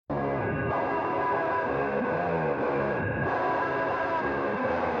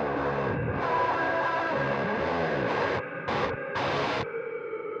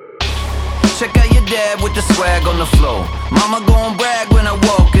Check out your dad with the swag on the floor. Mama gon' brag when I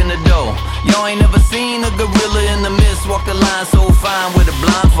walk in the door. Y'all ain't never seen a gorilla in the mist walk the line so fine with a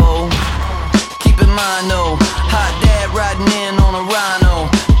blindfold. Keep in mind though, hot dad riding in on a rhino.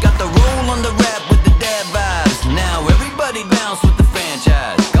 Got the roll on the rap with the dad vibes. Now everybody bounce with the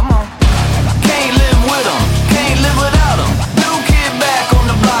franchise. Come on. Can't live with them, can't live without them. New kid back on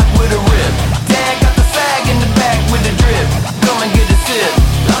the block with a rip. Dad got the sag in the back with the drip. Come and get a sip.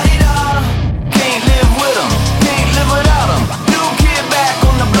 La-di-da. Can't live with them, can't live without them. New kid back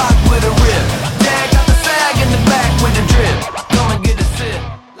on the block with a rip. Dad got the sag in the back with the drip. Come and get a sip.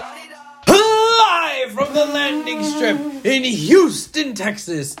 Live from the landing strip in Houston,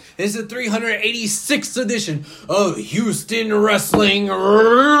 Texas, is the 386th edition of Houston Wrestling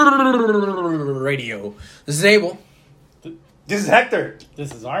Radio. This is Abel. This is Hector.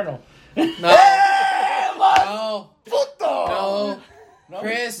 This is Arnold. No. No,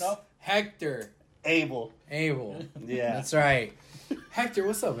 Chris. no. Hector. Abel. Yeah. That's right. Hector,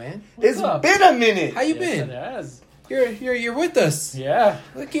 what's up, man? It's up? been a minute. How you Yes, been? it has. You're with us. Yeah.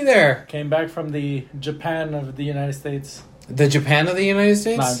 Looky there. Came back from the Japan of the United States. The Japan of the United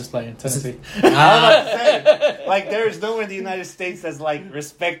States? No, I'm just playing. Tennessee. I was about to say, like, there's nowhere in the United States that's, like,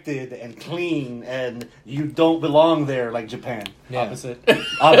 respected and clean, and you don't belong there like Japan. Yeah. Opposite.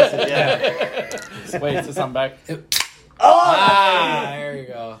 Opposite, yeah. Wait, since I'm back. There you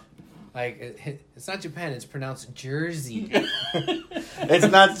go. Like, it's not Japan, it's pronounced Jersey. It's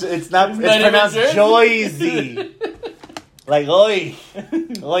not pronounced even Joyzy. Like, oi,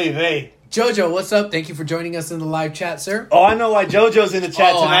 vey. Jojo, what's up? Thank you for joining us in the live chat, sir. Oh, I know why JoJo's in the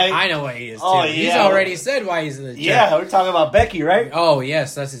chat tonight. I know why he is, too. Oh, He's yeah. already said why he's in the chat. Yeah, we're talking about Becky, right? Oh,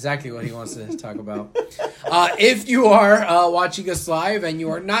 yes, that's exactly what he wants to talk about. If you are watching us live and you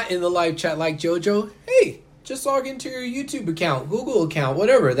are not in the live chat like Jojo, hey, just log into your YouTube account, Google account,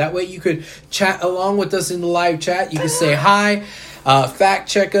 whatever. That way you could chat along with us in the live chat. You can say hi, fact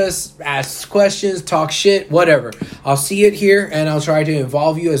check us, ask questions, talk shit, whatever. I'll see it here and I'll try to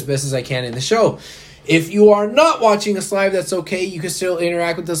involve you as best as I can in the show. If you are not watching us live, that's okay. You can still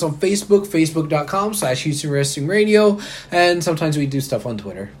interact with us on Facebook, facebook.com/Houston Wrestling Radio. And sometimes we do stuff on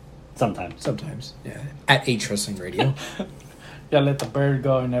Twitter. Sometimes. Yeah. At H Wrestling Radio. Yeah, let the bird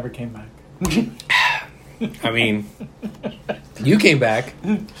go and never came back. I mean, you came back.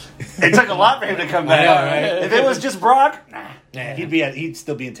 It took a lot for him to come back. I know, right? If it was just Brock, Yeah. he'd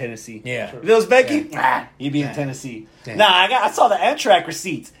still be in Tennessee. Yeah. If it was Becky, he'd be in Tennessee. Yeah. Nah, I saw the Amtrak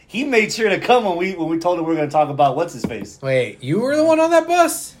receipts. He made sure to come when we told him we were going to talk about what's his face. Wait, you were the one on that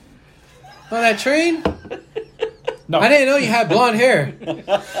bus? On that train? No. I didn't know you had blonde hair.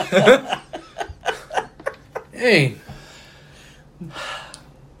 Hey.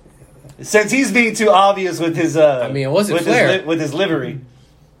 Since he's being too obvious with his it wasn't with Flair. with his livery,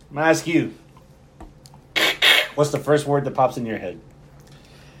 I'm gonna ask you, what's the first word that pops in your head?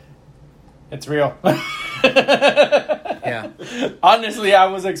 It's real. Yeah. Honestly, I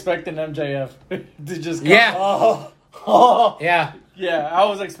was expecting MJF to just come. Yeah. Oh. Yeah. Yeah, I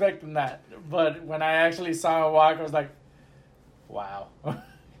was expecting that. But when I actually saw him walk, I was like, wow.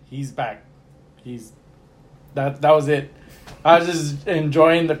 He's back. That was it. I was just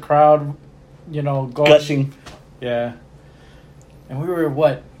enjoying the crowd, going. Gushing. Yeah. And we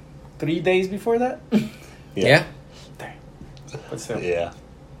were, 3 days before that? Yeah. But still. Yeah.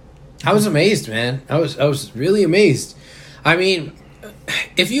 I was amazed, man. I was really amazed. I mean,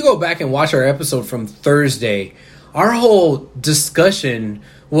 if you go back and watch our episode from Thursday, our whole discussion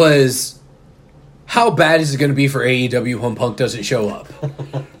was how bad is it going to be for AEW when Punk doesn't show up,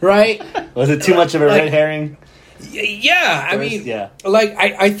 right? Was it too much of a red herring? Yeah, I mean, Yeah. like,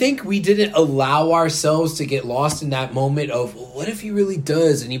 I think we didn't allow ourselves to get lost in that moment of, well, what if he really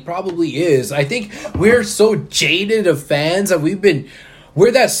does? And he probably is. I think we're so jaded of fans that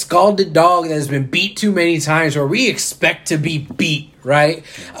we're that scalded dog that has been beat too many times where we expect to be beat, right?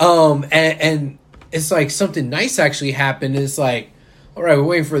 And it's like something nice actually happened. It's like, all right, we're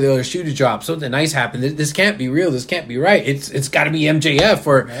waiting for the other shoe to drop. Something nice happened. This can't be real. This can't be right. It's got to be MJF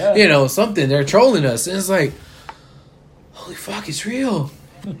or, something. They're trolling us. And it's like, holy fuck, it's real.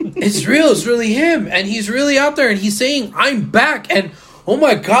 It's real. It's really him. And he's really out there and he's saying, I'm back. And oh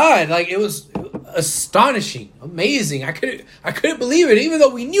my God, like it was astonishing, amazing. I couldn't believe it, even though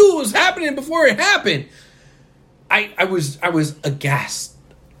we knew it was happening before it happened. I was aghast.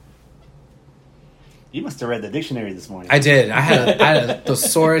 You must have read the dictionary this morning. I did. I had a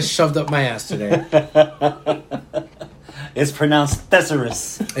thesaurus shoved up my ass today. It's pronounced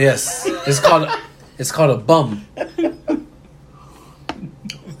thesaurus. Yes, it's called a bum.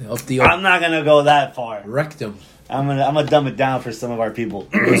 Up the I'm not gonna go that far. rectum. I'm gonna dumb it down for some of our people.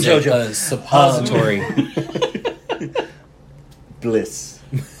 Was it a suppository? Bliss.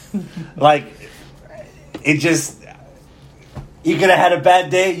 Like, it just... You could have had a bad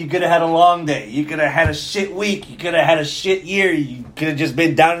day. You could have had a long day. You could have had a shit week. You could have had a shit year. You could have just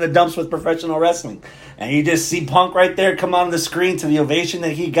been down in the dumps with professional wrestling. And you just see Punk right there come on the screen to the ovation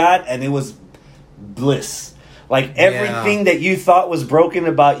that he got, and it was bliss. Like, everything that you thought was broken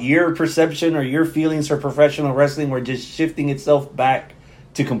about your perception or your feelings for professional wrestling were just shifting itself back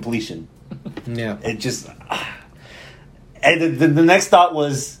to completion. Yeah. It just... And the next thought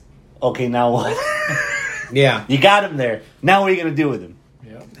was, okay, now what? Yeah. You got him there. Now what are you going to do with him?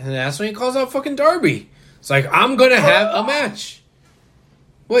 Yeah. And that's when he calls out fucking Darby. It's like, I'm going to have a match.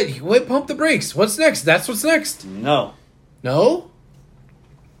 Wait, pump the brakes. What's next? That's what's next. No. No?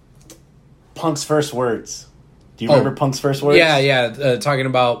 Punk's first words. Do you remember Punk's first words? Yeah. Talking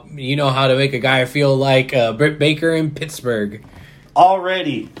about, you know how to make a guy feel like Britt Baker in Pittsburgh.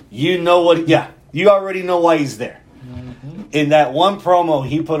 Already, you know what... Yeah, you already know why he's there. Mm-hmm. In that one promo,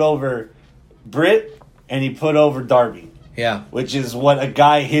 he put over Britt and he put over Darby. Yeah. Which is what a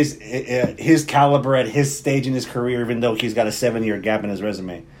guy his caliber at his stage in his career, even though he's got a 7-year gap in his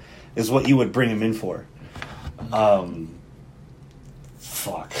resume, is what you would bring him in for.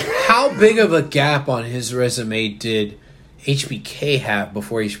 Fuck. How big of a gap on his resume did HBK have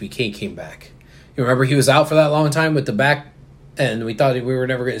before HBK came back? You remember he was out for that long time with the back, and we thought we were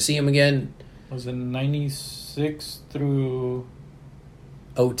never going to see him again. Was it 96 through...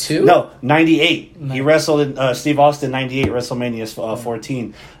 02? No, 98. He wrestled in Steve Austin 98 WrestleMania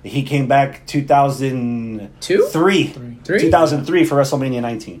 14. He came back 2002? 3. 2003 for WrestleMania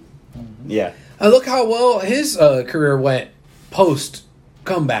 19. Mm-hmm. Yeah. Look how well his career went post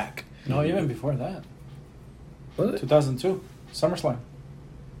comeback. No, even before that. Was it? 2002. SummerSlam.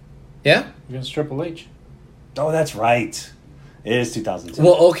 Yeah? Against Triple H. Oh, that's right. It is 2002.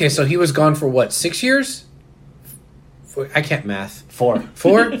 Well, okay, so he was gone for what, 6 years? I can't math. 4.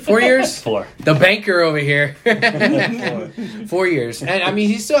 4 years? 4. The banker over here. 4 years. And, I mean,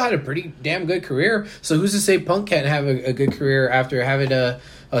 he still had a pretty damn good career. So who's to say Punk can't have a good career after having a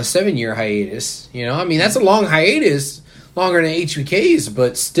 7-year hiatus? You know, I mean, that's a long hiatus. Longer than HBK's,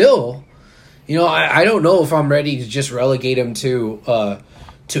 but still. You know, I don't know if I'm ready to just relegate him to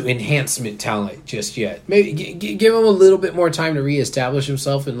enhancement talent just yet. Maybe give him a little bit more time to reestablish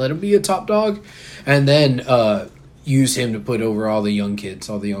himself and let him be a top dog. And then... use him to put over all the young kids,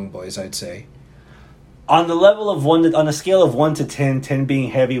 all the young boys, I'd say. On the level of on a scale of 1 to 10, 10 being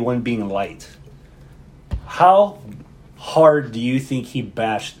heavy, 1 being light, how hard do you think he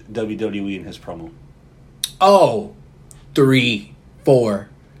bashed WWE in his promo? Oh, 3, 4.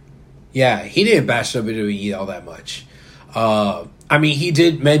 Yeah, he didn't bash WWE all that much. I mean, he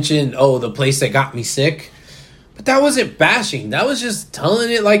did mention, the place that got me sick. But that wasn't bashing. That was just telling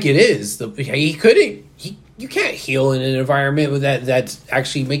it like it is. He couldn't... You can't heal in an environment with that's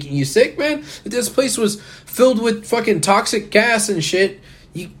actually making you sick, man. If this place was filled with fucking toxic gas and shit,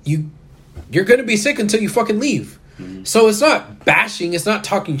 you're gonna be sick until you fucking leave. Mm-hmm. So it's not bashing, it's not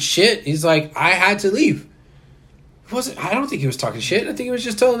talking shit. He's like, I had to leave. I don't think he was talking shit. I think he was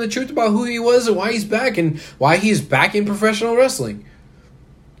just telling the truth about who he was and why he's back and why he's back in professional wrestling.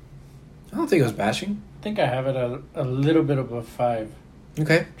 I don't think it was bashing. I think I have it a little bit of a 5.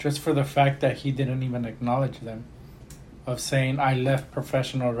 Okay. Just for the fact that he didn't even acknowledge them. Of saying, I left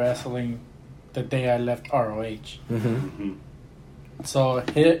professional wrestling the day I left ROH. Mm-hmm. So,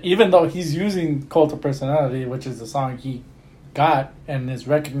 even though he's using Cult of Personality, which is the song he got and is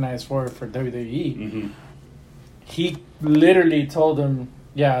recognized for WWE, mm-hmm. he literally told him,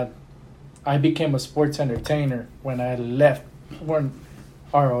 yeah, I became a sports entertainer when I left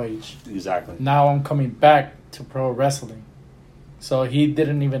ROH. Exactly. Now I'm coming back to pro wrestling. So he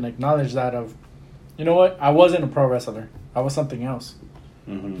didn't even acknowledge that of, you know what? I wasn't a pro wrestler. I was something else.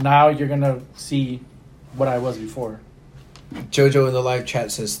 Mm-hmm. Now you're going to see what I was before. Jojo in the live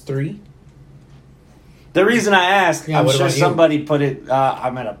chat says 3. The reason I ask, yeah, I'm sure somebody you? put it,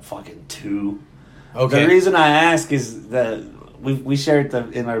 I'm at a fucking 2. Okay. The reason I ask is that we shared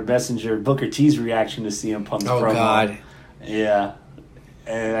in our messenger Booker T's reaction to CM Punk's promo. Oh, God. Yeah.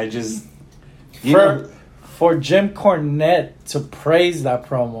 And I just... For Jim Cornette to praise that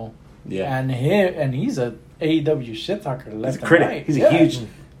promo, yeah, and he's a AEW shit talker left he's a critic. And right. He's a huge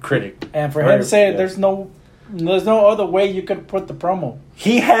critic, and for him to say there's no other way you could put the promo.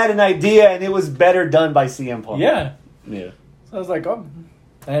 He had an idea, and it was better done by CM Punk. Yeah. So I was like,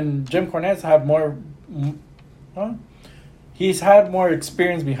 and Jim Cornette's had more. He's had more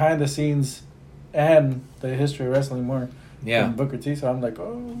experience behind the scenes, and the history of wrestling more. Yeah. Than Booker T. So I'm like,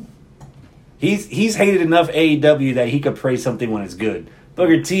 He's hated enough AEW that he could praise something when it's good.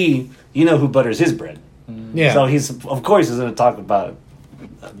 Booker T, you know who butters his bread. Yeah. So he's, of course, is going to talk about,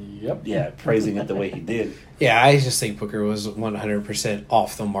 Yep. praising it the way he did. Yeah, I just think Booker was 100%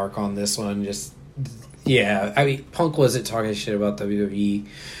 off the mark on this one. I mean, Punk wasn't talking shit about WWE.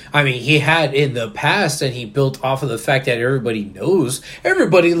 I mean, he had in the past, and he built off of the fact that everybody knows.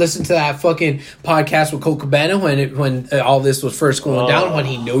 Everybody listened to that fucking podcast with Colt Cabana when all this was first going down, when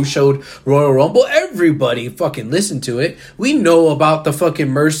he no-showed Royal Rumble. Everybody fucking listened to it. We know about the fucking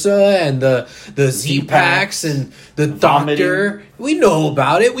MRSA and the Z-Packs and the doctor. We know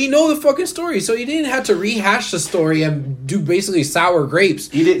about it. We know the fucking story. So you didn't have to rehash the story and do basically sour grapes.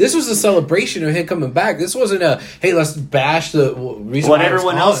 This was a celebration of him coming back. This wasn't a, hey, let's bash the reason What why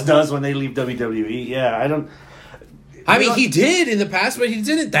everyone else does when they leave WWE. Yeah, I mean, he did in the past, but he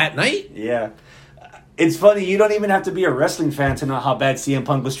didn't that night. Yeah. It's funny, you don't even have to be a wrestling fan to know how bad CM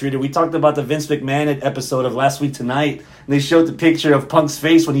Punk was treated. We talked about the Vince McMahon episode of Last Week Tonight, and they showed the picture of Punk's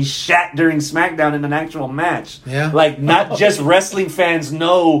face when he shat during SmackDown in an actual match. Yeah. Like, not just wrestling fans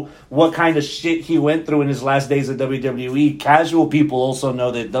know what kind of shit he went through in his last days of WWE. Casual people also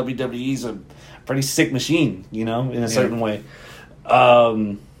know that WWE's a pretty sick machine, in a certain way.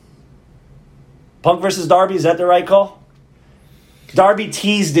 Punk versus Darby, is that the right call? Darby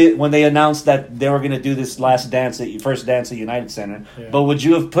teased it when they announced that they were going to do this first dance at United Center. Yeah. But would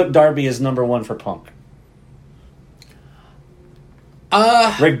you have put Darby as number one for Punk?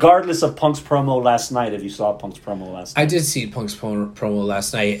 Regardless of Punk's promo last night, if you saw Punk's promo last night. I did see Punk's promo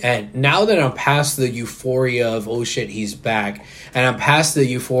last night, and now that I'm past the euphoria of, oh shit, he's back, and I'm past the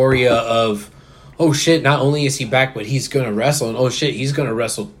euphoria of, oh shit, not only is he back, but he's going to wrestle, and oh shit, he's going to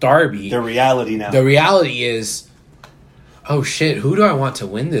wrestle Darby. The reality now. The reality is, oh shit, who do I want to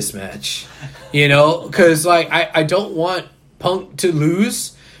win this match? Because I don't want Punk to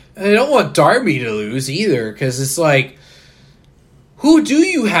lose, and I don't want Darby to lose either, because it's like, who do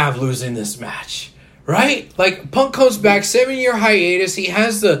you have losing this match? Right? Like, Punk comes back, 7-year hiatus. He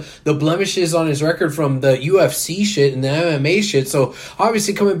has the blemishes on his record from the UFC shit and the MMA shit. So,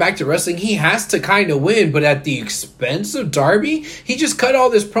 obviously, coming back to wrestling, he has to kind of win. But at the expense of Darby, he just cut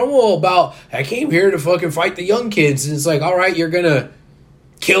all this promo about, I came here to fucking fight the young kids. And it's like, all right, you're going to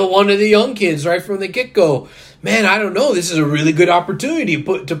kill one of the young kids right from the get-go. Man, I don't know. This is a really good opportunity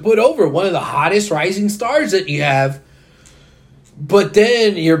to put over one of the hottest rising stars that you have. But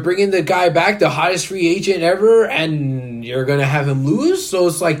then you're bringing the guy back, the hottest free agent ever, and you're going to have him lose? So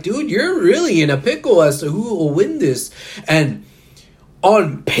it's like, dude, you're really in a pickle as to who will win this. And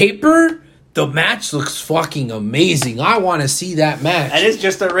on paper, the match looks fucking amazing. I want to see that match. And it's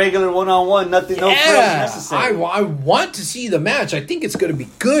just a regular one-on-one, nothing, no frills necessary. I want to see the match. I think it's going to be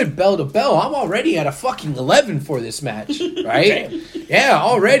good, bell to bell. I'm already at a fucking 11 for this match, right? Yeah,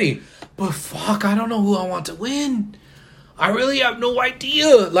 already. But fuck, I don't know who I want to win. I really have no idea.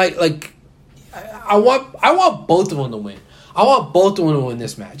 Like, I want both of them to win. I want both of them to win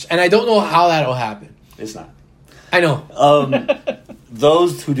this match, and I don't know how that'll happen. It's not. I know.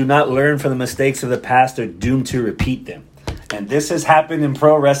 Those who do not learn from the mistakes of the past are doomed to repeat them, and this has happened in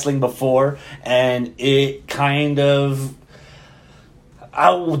pro wrestling before. And it kind of, I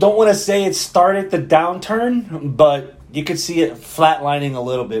don't want to say it started the downturn, but you could see it flatlining a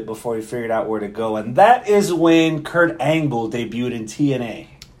little bit before he figured out where to go. And that is when Kurt Angle debuted in TNA.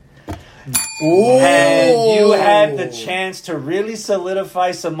 Ooh. And you had the chance to really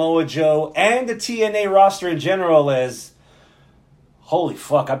solidify Samoa Joe and the TNA roster in general as, holy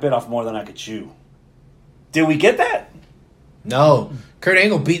fuck, I bit off more than I could chew. Did we get that? No. Kurt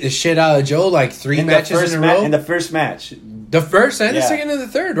Angle beat the shit out of Joe like 3 matches in a row. In the first match. The first and the second and the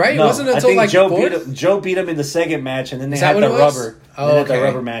third, right? No, it wasn't until like Joe beat him in the second match, and then they had the rubber. The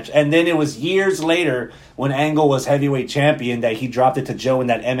rubber match, and then it was years later when Angle was heavyweight champion that he dropped it to Joe in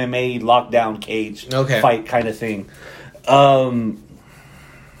that MMA lockdown cage fight kind of thing.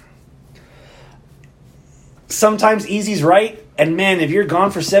 Sometimes easy's right, and man, if you're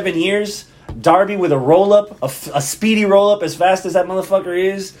gone for 7 years, Darby with a roll up, a speedy roll up as fast as that motherfucker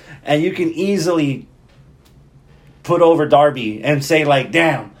is, and you can easily put over Darby and say like,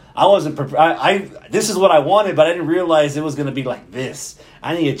 damn, I wasn't prepared. This is what I wanted, but I didn't realize it was going to be like this.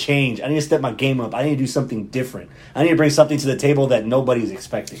 I need to change. I need to step my game up. I need to do something different. I need to bring something to the table that nobody's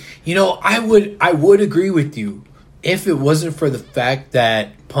expecting. I would agree with you if it wasn't for the fact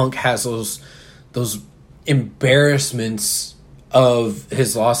that Punk has those embarrassments of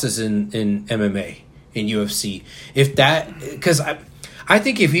his losses in MMA, in UFC. If that, because I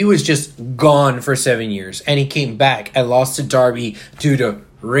think if he was just gone for 7 years and he came back and lost to Darby due to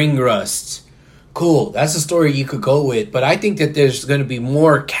ring rust, cool. That's a story you could go with. But I think that there's going to be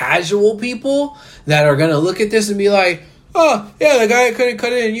more casual people that are going to look at this and be like, oh, yeah, the guy that couldn't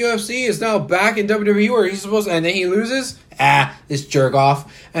cut it in UFC is now back in WWE where he's supposed to, and then he loses? This jerk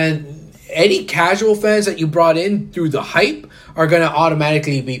off. And any casual fans that you brought in through the hype are going to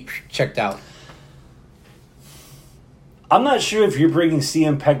automatically be checked out. I'm not sure if you're bringing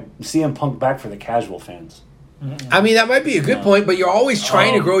CM Punk back for the casual fans. I mean, that might be a good point, but you're always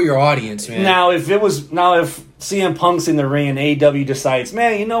trying to grow your audience, man. Now, if CM Punk's in the ring and AEW decides,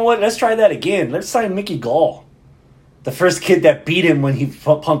 man, you know what? Let's try that again. Let's sign Mickey Gall, the first kid that beat him when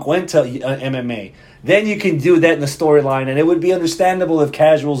Punk went to MMA. Then you can do that in the storyline, and it would be understandable if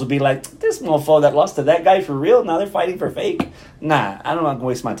casuals would be like, this mofo that lost to that guy for real, now they're fighting for fake. Nah, I don't want to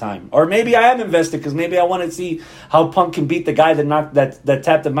waste my time. Or maybe I am invested because maybe I want to see how Punk can beat the guy that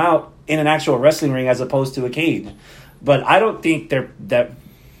tapped him out in an actual wrestling ring as opposed to a cage. But I don't think that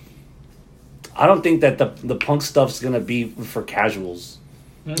the Punk stuff's gonna be for casuals.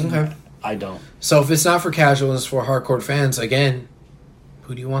 Okay. I don't. So if it's not for casuals, it's for hardcore fans, again,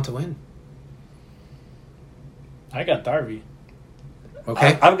 who do you want to win? I got Darby.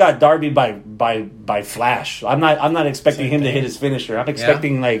 Okay. I've got Darby by flash. I'm not expecting him to hit his finisher. I'm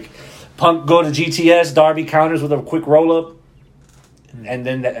expecting like Punk go to GTS, Darby counters with a quick roll up, and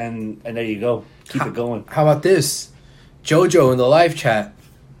then and there you go. Keep it going. How about this? JoJo in the live chat.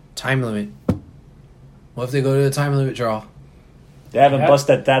 Time limit. What if they go to the time limit draw? They haven't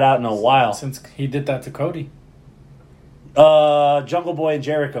busted that out in a while. Since he did that to Cody. Jungle Boy and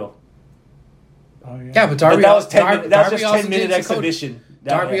Jericho. Oh, Yeah, but Darby. But that was 10. That was Darby just also 10-minute did it to Cody. exhibition.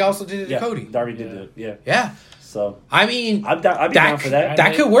 Darby also did it to Cody. Darby did it. Yeah. Yeah. So I mean, I'd be down for that.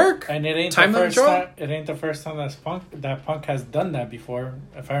 That could work. And it ain't Time the limit first draw? time. It ain't the first time that Punk has done that before.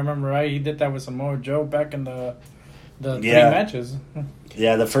 If I remember right, he did that with Samoa Joe back in the 3 matches.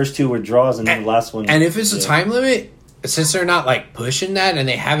 Yeah, the first 2 were draws, and then the last one. And if it's a time limit, since they're not like pushing that, and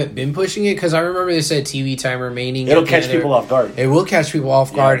they haven't been pushing it, because I remember they said TV time remaining. It'll catch people off guard. It will catch people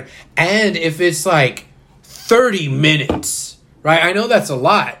off guard. And if it's like 30 minutes, right? I know that's a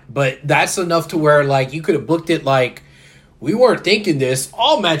lot, but that's enough to where like you could have booked it like, we weren't thinking this.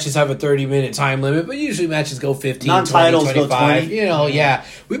 All matches have a 30-minute time limit, but usually matches go 15, Non-titles 20, go 25. 20. You know, yeah.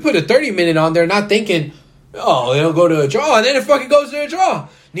 We put a 30-minute on there, not thinking, oh, it'll go to a draw, and then it fucking goes to a draw.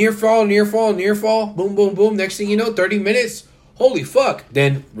 Near fall, boom, boom, boom. Next thing you know, 30 minutes. Holy fuck.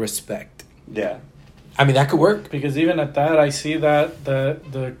 Then respect. Yeah. I mean, that could work. Because even at that, I see that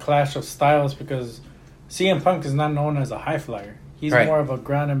the clash of styles, because CM Punk is not known as a high flyer. He's Right. more of a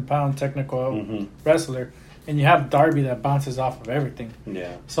ground and pound technical wrestler. And you have Darby that bounces off of everything.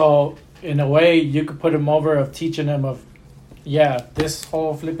 Yeah. So, in a way, you could put him over of teaching him of, this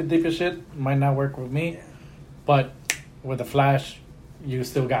whole flippy-dippy shit might not work with me, but with the Flash, you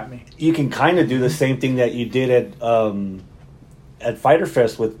still got me. You can kind of do the same thing that you did at Fyter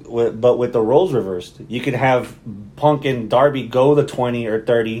Fest but with the roles reversed. You could have Punk and Darby go the 20 or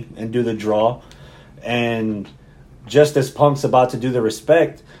 30 and do the draw, and just as Punk's about to do the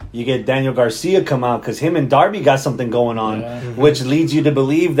respect, you get Daniel Garcia come out because him and Darby got something going on, which leads you to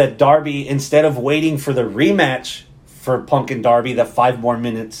believe that Darby, instead of waiting for the rematch for Punk and Darby, that 5 more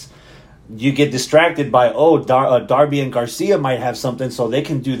minutes, you get distracted by, Darby and Garcia might have something, so they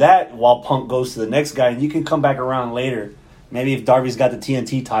can do that while Punk goes to the next guy, and you can come back around later. Maybe if Darby's got the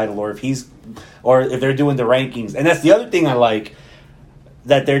TNT title, or if they're doing the rankings. And that's the other thing I like,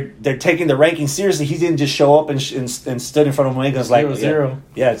 that they're taking the rankings seriously. He didn't just show up and stood in front of Omega. Like 0-0.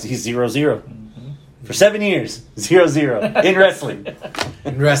 Yeah, he's 0-0 for 7 years. 0-0 in wrestling.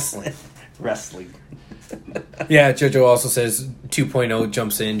 Wrestling. Yeah, JoJo also says 2.0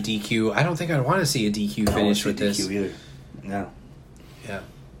 jumps in DQ. I don't think I'd want to see a DQ finish with this. DQ either. No. Yeah.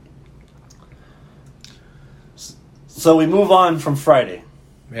 So we move on from Friday.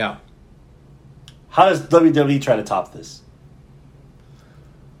 Yeah. How does WWE try to top this?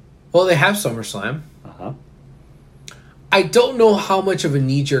 Well, they have SummerSlam. Uh-huh. I don't know how much of a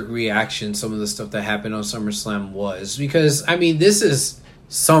knee-jerk reaction some of the stuff that happened on SummerSlam was, because, I mean, this is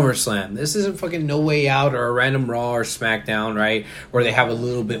SummerSlam. This isn't fucking No Way Out or a random Raw or SmackDown, right? Where they have a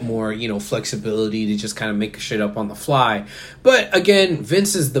little bit more, flexibility to just kind of make shit up on the fly. But, again,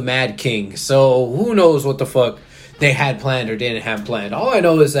 Vince is the Mad King, so who knows what the fuck they had planned or didn't have planned. All I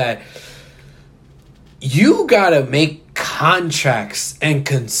know is that you gotta make contracts and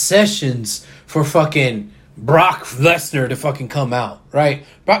concessions for fucking Brock Lesnar to fucking come out, right?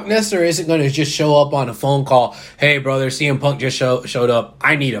 Brock Lesnar isn't going to just show up on a phone call. Hey, brother, CM Punk just showed up.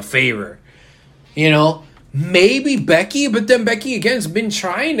 I need a favor. Maybe Becky, but then Becky, again, has been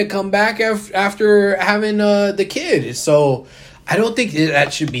trying to come back after having the kid. So I don't think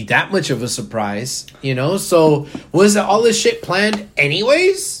that should be that much of a surprise, you know? So, was all this shit planned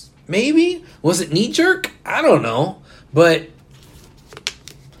anyways? Maybe? Was it knee jerk? I don't know. But,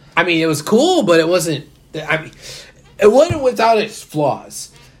 I mean, it was cool, but it wasn't, it wasn't without its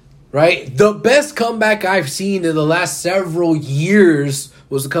flaws, right? The best comeback I've seen in the last several years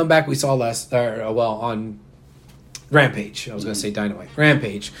was the comeback we saw on Rampage. I was going to say Dynamite.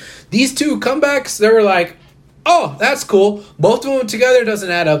 Rampage. These two comebacks, they were like, oh, that's cool. Both of them together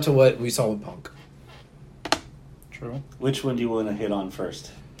doesn't add up to what we saw with Punk. True. Which one do you want to hit on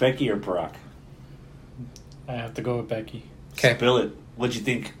first? Becky or Brock? I have to go with Becky. Okay. Spill it. What'd you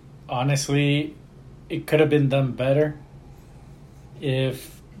think? Honestly, it could have been done better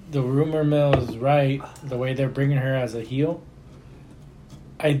if the rumor mill is right, the way they're bringing her as a heel.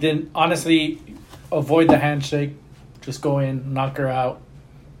 I didn't, honestly, avoid the handshake. Just go in, knock her out,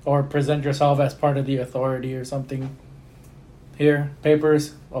 or present yourself as part of the Authority or something. Here,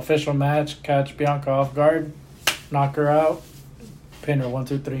 papers, official match, catch Bianca off guard, knock her out, pin her 1,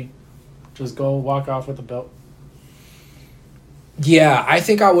 2, 3. Just go walk off with the belt. Yeah, I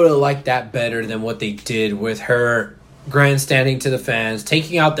think I would have liked that better than what they did with her grandstanding to the fans,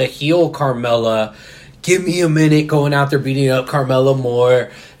 taking out the heel Carmella. Give me a minute, going out there beating up Carmella more.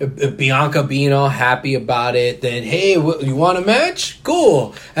 Bianca being all happy about it. Then, hey, you want a match?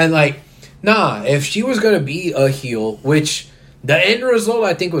 Cool. And nah, if she was going to be a heel, which the end result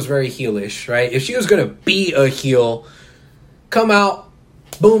I think was very heelish, right? If she was going to be a heel, come out,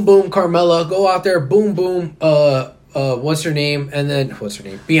 boom, boom, Carmella, go out there, boom, boom, what's her name?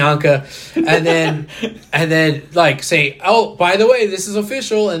 Bianca. And then, say, oh, by the way, this is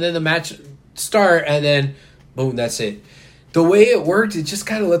official. And then the match start, and then boom, that's it. The way it worked, it just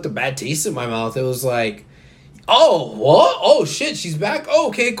kind of left a bad taste in my mouth. It was like, oh, what? Oh, shit, she's back? Oh,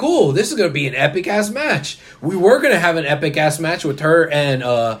 okay, cool. This is going to be an epic-ass match. We were going to have an epic-ass match with her and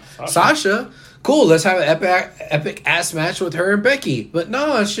Sasha. Cool, let's have an epic-ass match with her and Becky. But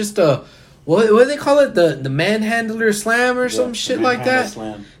no, it's just what do they call it? The manhandler slam or some shit like that?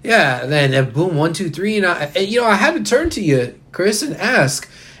 Slam. Yeah, and then boom, 1, 2, 3. And I had to turn to you, Chris, and ask.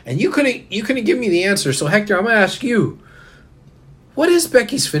 And you couldn't give me the answer. So Hector, I'm gonna ask you. What is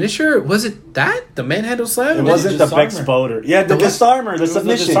Becky's finisher? Was it that? The manhandle slam? It wasn't the Bex Boder. Yeah, the disarmer, the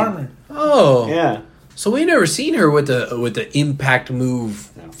submission. The disarmer. Oh. Yeah. So we never seen her with the impact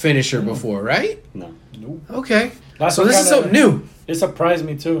move finisher before, right? No. Nope. Okay. So this is something new. It surprised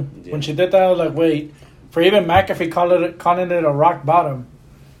me too. Yeah. When she did that, I was like, wait. For even McAfee calling it a rock bottom.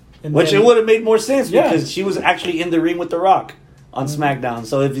 Which it would have made more sense because she was actually in the ring with The Rock on SmackDown.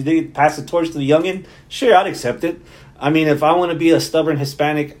 So if you did pass the torch to the youngin, sure, I'd accept it. I mean, if I want to be a stubborn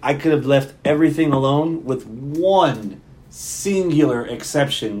Hispanic, I could have left everything alone with one singular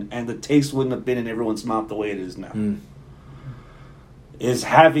exception, and the taste wouldn't have been in everyone's mouth the way it is now. Is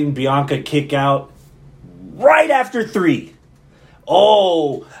having Bianca kick out right after 3.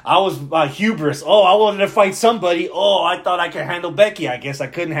 Oh, I was hubris. Oh, I wanted to fight somebody. Oh, I thought I could handle Becky. I guess I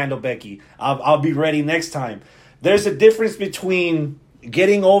couldn't handle Becky. I'll be ready next time. There's a difference between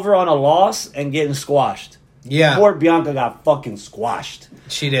getting over on a loss and getting squashed. Yeah. Poor Bianca got fucking squashed.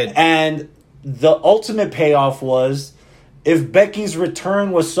 She did. And the ultimate payoff was, if Becky's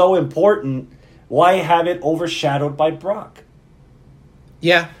return was so important, why have it overshadowed by Brock?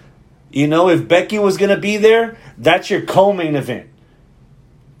 Yeah. You know, if Becky was going to be there, that's your co-main event.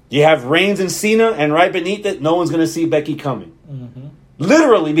 You have Reigns and Cena, and right beneath it, no one's going to see Becky coming. Mm-hmm.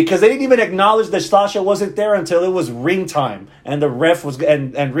 Literally, because they didn't even acknowledge that Sasha wasn't there until it was ring time, and the ref was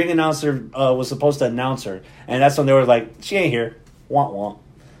and ring announcer was supposed to announce her, and that's when they were like, "She ain't here." Womp womp.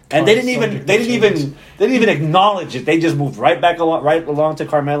 And they didn't even acknowledge it. They just moved right along to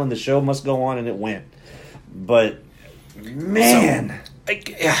Carmella, and the show must go on, and it went. But man,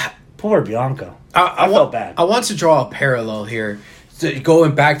 poor Bianca. I felt bad. I want to draw a parallel here,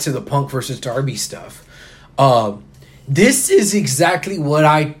 going back to the Punk versus Darby stuff. This is exactly what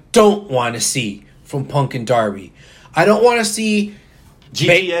I don't want to see from Punk and Darby. I don't want to see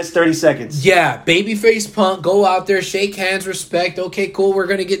GTS 30 seconds. Yeah, babyface Punk, go out there, shake hands, respect. Okay, cool, we're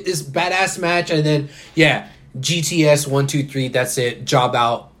going to get this badass match. And then, GTS 1, 2, 3, that's it. Job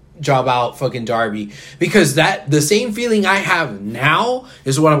out fucking Darby. Because the same feeling I have now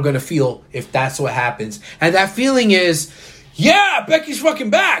is what I'm going to feel if that's what happens. And that feeling is, Becky's fucking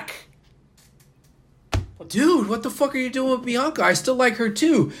back. Dude, what the fuck are you doing with Bianca? I still like her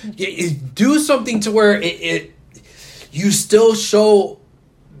too. Do something to where you still show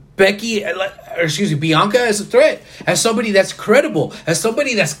Bianca as a threat, as somebody that's credible, as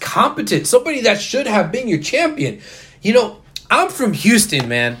somebody that's competent, somebody that should have been your champion. You know, I'm from Houston,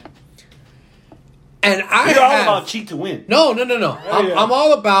 man. And You're all about cheat to win. No. yeah. I'm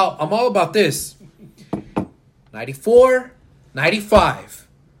all about this. 94, 95.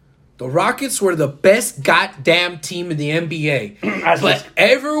 The Rockets were the best goddamn team in the NBA. But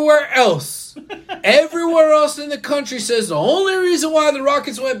everywhere else in the country says the only reason why the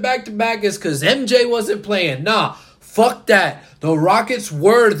Rockets went back to back is because MJ wasn't playing. Nah, fuck that. The Rockets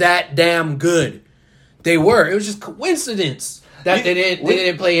were that damn good. They were. It was just coincidence that they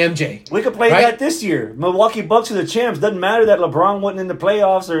didn't play MJ. We could play that this year. Milwaukee Bucks are the champs. Doesn't matter that LeBron wasn't in the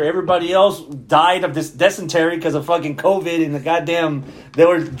playoffs or everybody else died of this dysentery because of fucking COVID and the goddamn they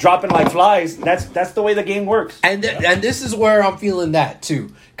were dropping like flies. That's the way the game works. And this is where I'm feeling that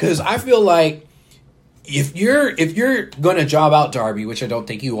too, because I feel like if you're gonna job out Darby, which I don't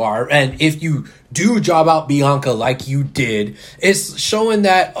think you are, and if you do job out Bianca like you did, it's showing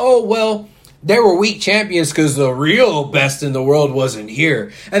that they were weak champions because the real best in the world wasn't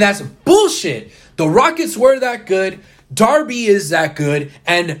here. And that's bullshit. The Rockets were that good. Darby is that good.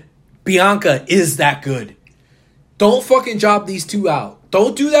 And Bianca is that good. Don't fucking job these two out.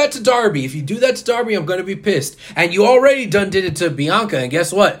 Don't do that to Darby. If you do that to Darby, I'm going to be pissed. And you already did it to Bianca. And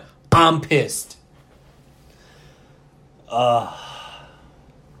guess what? I'm pissed.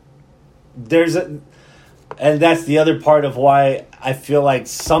 And that's the other part of why I feel like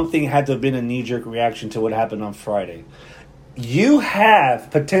something had to have been a knee-jerk reaction to what happened on Friday. You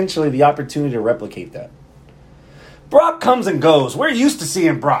have potentially the opportunity to replicate that. Brock comes and goes. We're used to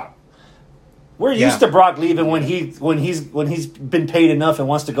seeing Brock. We're used to Brock leaving when he's been paid enough and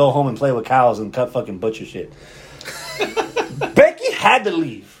wants to go home and play with cows and cut fucking butcher shit. Becky had to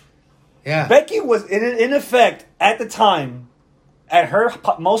leave. Yeah. Becky was in effect at the time, at her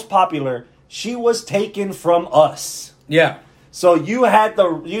most popular. She was taken from us. Yeah. So you had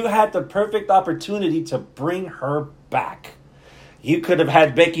the perfect opportunity to bring her back. You could have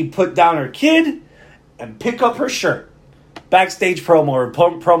had Becky put down her kid and pick up her shirt. Backstage promo or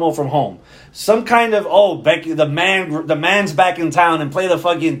promo from home. Some kind of Becky the man's back in town and play the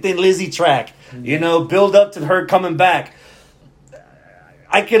fucking Thin Lizzy track. You know, build up to her coming back.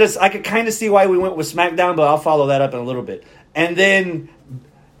 I could kind of see why we went with SmackDown, but I'll follow that up in a little bit. And then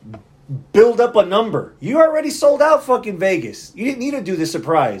build up a number. You already sold out fucking Vegas. You didn't need to do the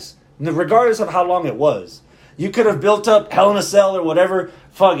surprise, regardless of how long it was. You could have built up Hell in a Cell or whatever.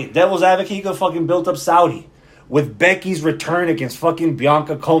 Fuck it. Devil's Advocate, you could have fucking built up Saudi with Becky's return against fucking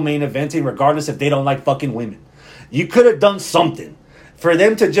Bianca co-main eventing, regardless if they don't like fucking women. You could have done something. For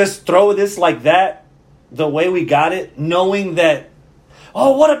them to just throw this like that, the way we got it, knowing that,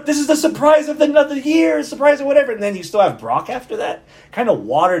 this is the surprise of the year, surprise or whatever, and then you still have Brock after that, kind of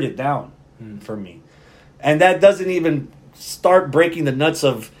watered it down for me. And that doesn't even start breaking the nuts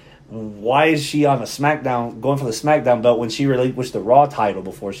of why is she on a SmackDown, going for the SmackDown belt when she relinquished the Raw title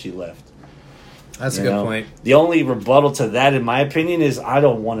before she left. That's a good point. The only rebuttal to that, in my opinion, is I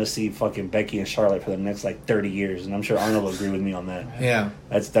don't want to see fucking Becky and Charlotte for the next 30 years, and I'm sure Arnold will agree with me on that. Yeah,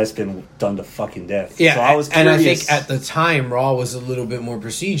 that's been done to fucking death. Yeah, so I was curious. And I think at the time Raw was a little bit more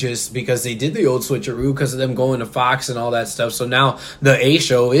prestigious because they did the old switcheroo because of them going to Fox and all that stuff. So now the A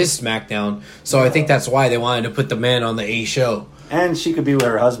show is SmackDown. So I think that's why they wanted to put the man on the A show. And she could be with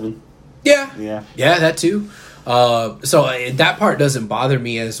her husband. Yeah, that too. So that part doesn't bother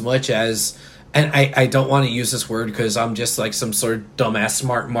me as much as. And I don't want to use this word because I'm just like some sort of dumbass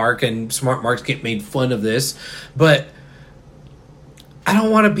smart mark, and smart marks get made fun of this. But I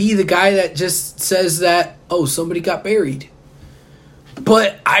don't want to be the guy that just says that, somebody got buried.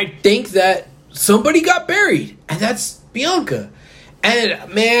 But I think that somebody got buried, and that's Bianca.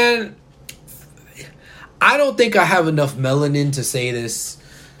 And, man, I don't think I have enough melanin to say this,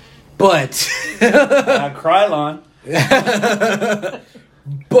 but... Krylon.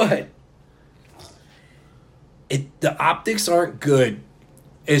 But... the optics aren't good,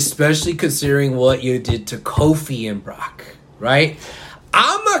 especially considering what you did to Kofi and Brock, right?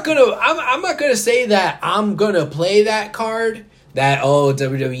 I'm not gonna say that I'm gonna play that card that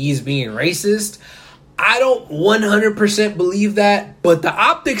WWE is being racist. I don't 100% believe that, but the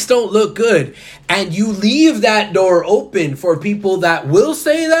optics don't look good, and you leave that door open for people that will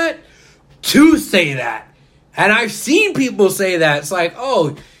say that to say that, and I've seen people say that. It's like,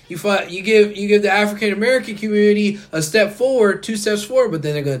 You give the African American community a step forward, 2 steps forward, but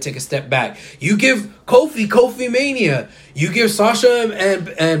then they're going to take a step back. You give Kofi Mania. You give Sasha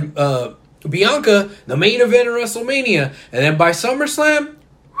and Bianca the main event of WrestleMania, and then by SummerSlam,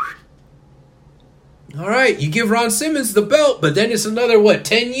 all right, you give Ron Simmons the belt, but then it's another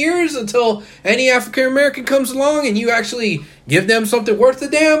 10 years until any African American comes along, and you actually give them something worth a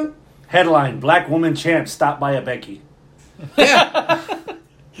damn. Headline: Black woman champ stopped by a Becky. Yeah.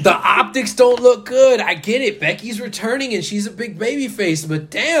 The optics don't look good. I get it. Becky's returning and she's a big baby face, but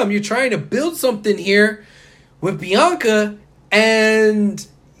damn, you're trying to build something here with Bianca and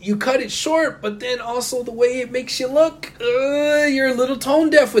you cut it short, but then also the way it makes you look, you're a little tone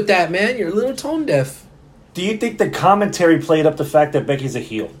deaf with that, man. You're a little tone deaf. Do you think the commentary played up the fact that Becky's a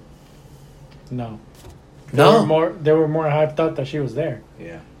heel? No. No. They were more hyped up that she was there.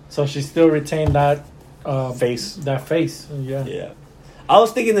 Yeah. So she still retained that Face. That face. Yeah. Yeah. I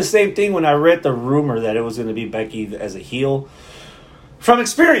was thinking the same thing when I read the rumor that it was going to be Becky as a heel. From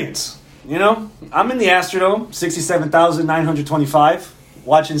experience, you know? I'm in the Astrodome, 67,925,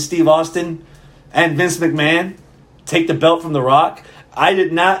 watching Steve Austin and Vince McMahon take the belt from The Rock. I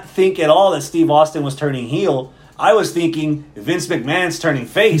did not think at all that Steve Austin was turning heel. I was thinking Vince McMahon's turning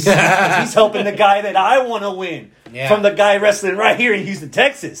face. He's helping the guy that I want to win. Yeah. From the guy wrestling right here in Houston,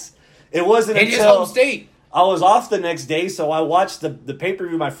 Texas. It wasn't In his until home state. I was off the next day, so I watched the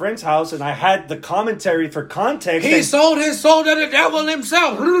pay-per-view at my friend's house, and I had the commentary for context. He sold his soul to the devil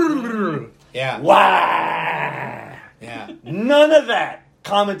himself. Yeah. Wow. Yeah. None of that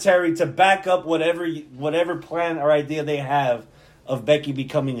commentary to back up whatever plan or idea they have of Becky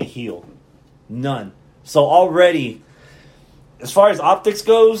becoming a heel. None. So already, as far as optics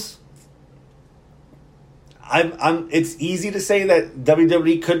goes, it's easy to say that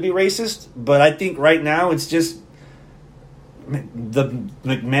WWE could be racist, but I think right now it's just the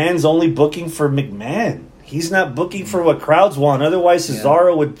McMahon's only booking for McMahon. He's not booking for what crowds want. Otherwise,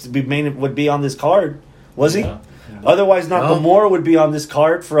 Cesaro would be on this card. Was he? Yeah. Otherwise, No. Nakamura would be on this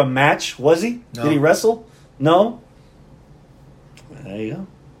card for a match. Was he? No. Did he wrestle? No. There you go.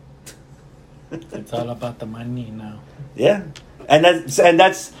 It's all about the money now. Yeah. And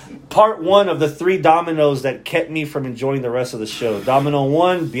that's part one of the 3 dominoes that kept me from enjoying the rest of the show. Domino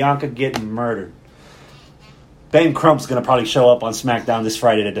 1, Bianca getting murdered. Ben Crump's going to probably show up on SmackDown this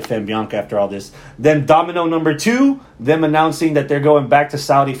Friday to defend Bianca after all this. Then domino number 2, them announcing that they're going back to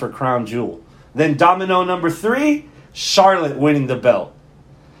Saudi for Crown Jewel. Then domino number 3, Charlotte winning the belt.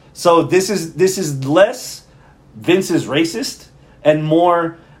 So this is less Vince is racist and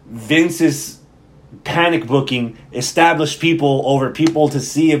more Vince's panic booking established people over people to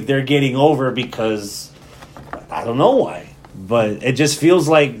see if they're getting over because I don't know why. But it just feels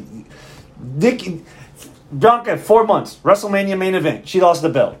like Bianca, 4 months, WrestleMania main event. She lost the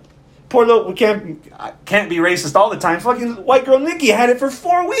belt. Poor little, we can't be racist all the time. Fucking white girl Nikki had it for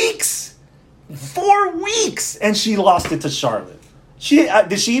 4 weeks. 4 weeks! And she lost it to Charlotte.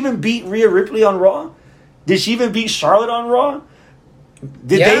 Did she even beat Rhea Ripley on Raw? Did she even beat Charlotte on Raw?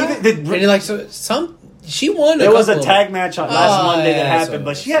 She won. There was a tag match on last Monday that yeah, happened, so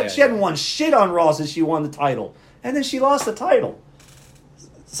but she hadn't won shit on Raw since she won the title, and then she lost the title.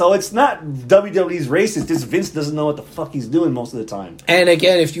 So it's not WWE's racist. Just Vince doesn't know what the fuck he's doing most of the time. And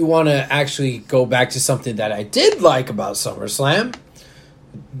again, if you want to actually go back to something that I did like about SummerSlam,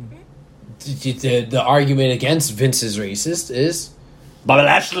 the argument against Vince is racist is Bobby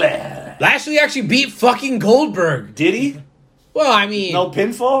Lashley. Lashley actually beat fucking Goldberg. Did he? Well, I mean, No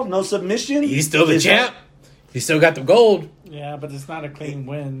pinfall, no submission. he's still the Is champ. He still got the gold. Yeah, but it's not a clean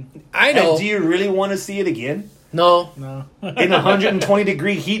win. I that- know. And do you really want to see it again? No. No. In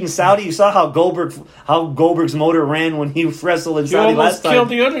 120-degree heat in Saudi, you saw how Goldberg's motor ran when he wrestled in You Saudi almost last killed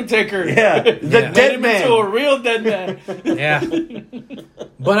time. the Undertaker. Yeah, the Yeah. Made dead him into a man. real dead man. Yeah.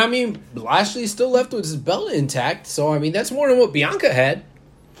 But I mean, Lashley still left with his belt intact, so I mean that's more than what Bianca had.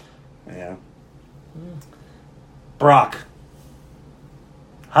 Yeah. Brock.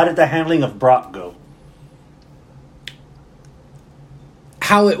 How did the handling of Brock go?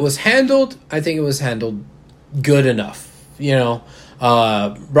 How it was handled, I think it was handled good enough. You know,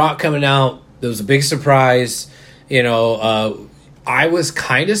 Brock coming out, there was a big surprise. You know, I was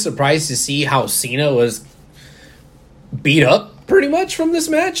kind of surprised to see how Cena was beat up pretty much from this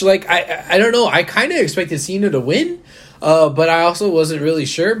match. Like, I don't know. I kind of expected Cena to win, but I also wasn't really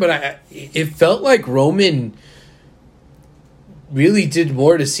sure. But it felt like Roman really did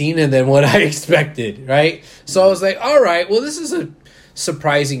more to Cena than what I expected, right? So I was like, all right, well, this is a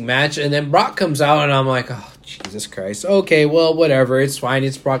surprising match. And then Brock comes out, and I'm like, oh, Jesus Christ. Okay, well, whatever. It's fine.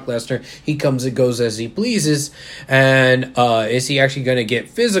 It's Brock Lesnar. He comes and goes as he pleases. And is he actually going to get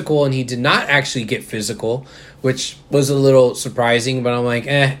physical? And he did not actually get physical, which was a little surprising. But I'm like,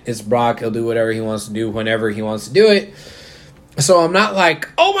 it's Brock. He'll do whatever he wants to do whenever he wants to do it. So I'm not like,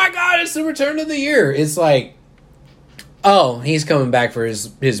 oh, my God, it's the return of the year. It's like, oh, he's coming back for his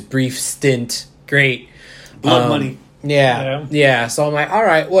brief stint. Great. Blood money. Yeah. So I'm like, all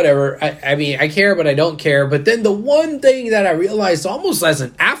right, whatever. I mean, I care, but I don't care. But then the one thing that I realized almost as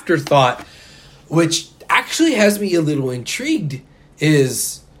an afterthought, which actually has me a little intrigued,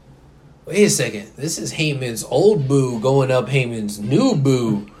 is wait a second, this is Heyman's old boo going up Heyman's new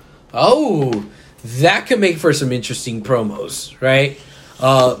boo. Oh, that could make for some interesting promos, right?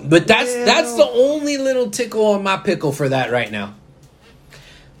 But that's the only little tickle on my pickle for that right now.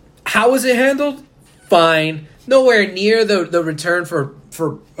 How was it handled? Fine. Nowhere near the return for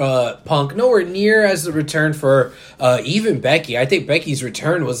Punk. Nowhere near as the return for even Becky. I think Becky's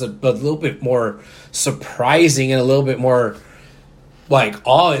return was a little bit more surprising and a little bit more like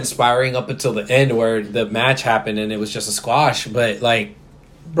awe-inspiring up until the end where the match happened and it was just a squash. But like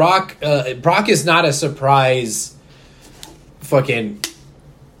Brock is not a surprise.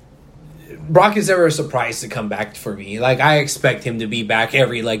 Brock is never a surprise to come back for me. Like, I expect him to be back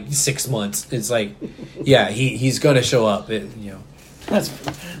every, 6 months. It's like, yeah, he's going to show up. That's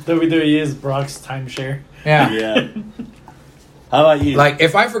WWE is Brock's timeshare. Yeah. How about you? Like,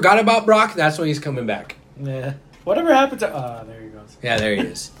 if I forgot about Brock, that's when he's coming back. Yeah. Whatever happened to... there he goes. Yeah, there he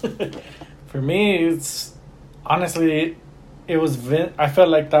is. For me, it's... Honestly, it was... I felt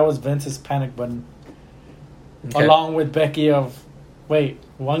like that was Vince's panic button. Okay. Along with Becky of... Wait,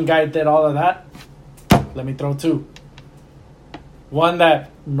 one guy did all of that? Let me throw two. One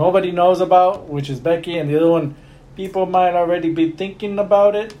that nobody knows about, which is Becky, and the other one, people might already be thinking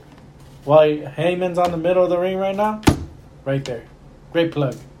about it. While Heyman's on the middle of the ring right now. Right there. Great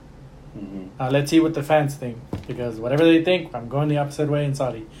plug. Mm-hmm. Let's see what the fans think. Because whatever they think, I'm going the opposite way in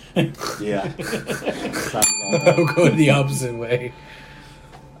Saudi. Yeah. I'm going the opposite way.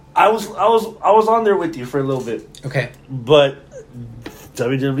 I was on there with you for a little bit. Okay. But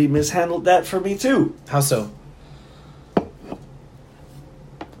WWE mishandled that for me too. How so?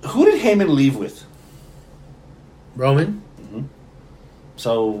 Who did Heyman leave with? Roman. Mm-hmm.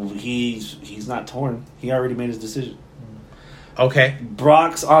 So he's not torn. He already made his decision. Okay.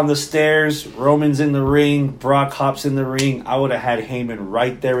 Brock's on the stairs. Roman's in the ring. Brock hops in the ring. I would have had Heyman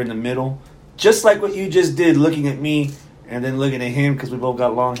right there in the middle. Just like what you just did, looking at me and then looking at him because we both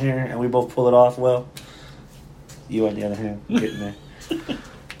got long hair and we both pull it off well. You, on the other hand, getting there.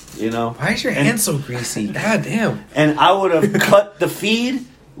 You know? Why is your hand so greasy? God damn. And I would have cut the feed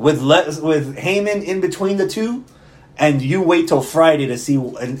with Heyman in between the two. And you wait till Friday to see,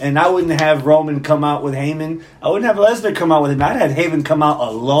 and I wouldn't have Roman come out with Heyman. I wouldn't have Lesnar come out with him. I'd have Heyman come out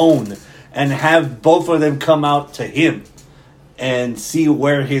alone and have both of them come out to him and see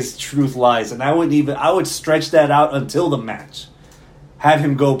where his truth lies. And I would stretch that out until the match. Have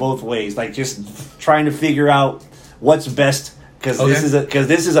him go both ways, like just trying to figure out what's best because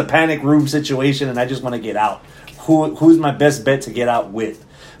this is a panic room situation, and I just want to get out. Who's my best bet to get out with?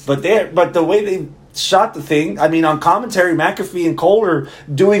 But the way they shot the thing, I mean, on commentary, McAfee and Cole are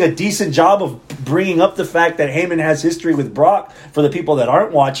doing a decent job of bringing up the fact that Heyman has history with Brock for the people that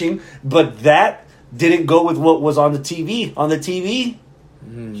aren't watching, but that didn't go with what was on the TV. On the TV,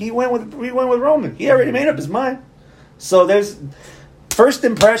 he went with Roman. He already made up his mind. So there's first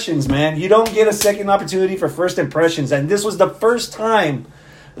impressions, man. You don't get a second opportunity for first impressions, and this was the first time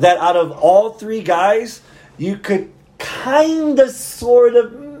that out of all three guys, you could kind of, sort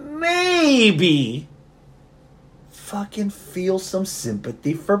of, maybe fucking feel some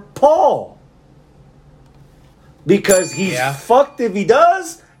sympathy for Paul. Because he's fucked if he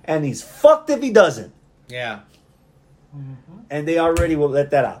does, and he's fucked if he doesn't. Yeah. Mm-hmm. And they already will let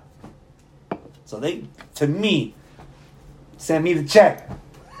that out. So they, to me, send me the check.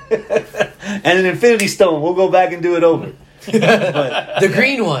 And an Infinity Stone. We'll go back and do it over. But, the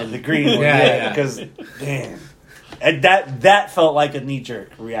green one. The green one, yeah. Because, damn. And that felt like a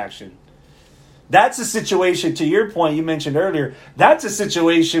knee-jerk reaction. That's a situation, to your point you mentioned earlier, that's a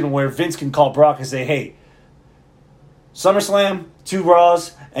situation where Vince can call Brock and say, hey, SummerSlam, 2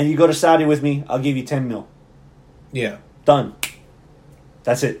 Raws, and you go to Saudi with me, I'll give you 10 mil. Yeah. Done.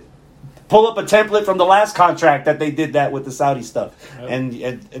 That's it. Pull up a template from the last contract that they did that with the Saudi stuff. Yep.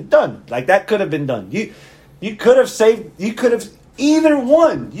 And done. Like, that could have been done. You could have either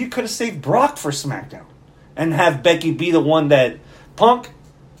one. You could have saved Brock for SmackDown. And have Becky be the one that... Punk,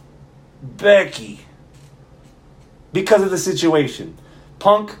 Becky. Because of the situation.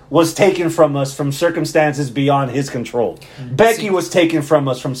 Punk was taken from us from circumstances beyond his control. Becky was taken from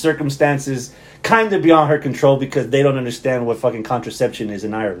us from circumstances kind of beyond her control because they don't understand what fucking contraception is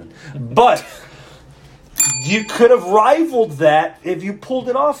in Ireland. But... you could have rivaled that if you pulled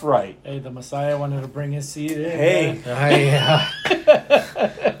it off right. Hey, the Messiah wanted to bring his seed in. Hey.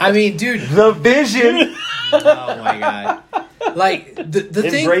 I mean, dude. The vision. Oh, my God. Like, the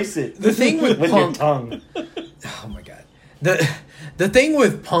thing... Embrace it. The thing with Punk... your tongue. Oh, my God. The thing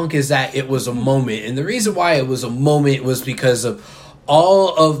with Punk is that it was a moment. And the reason why it was a moment was because of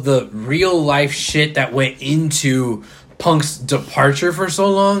all of the real-life shit that went into Punk's departure for so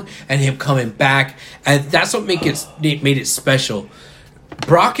long and him coming back, and that's what made it special.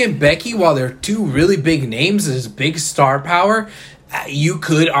 Brock and Becky, while they're two really big names, is big star power. You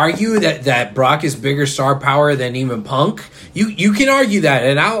could argue that Brock is bigger star power than even Punk. You can argue that,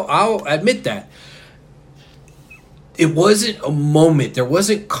 and I'll admit that. It wasn't a moment. There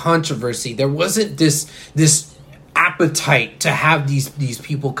wasn't controversy. There wasn't this appetite to have these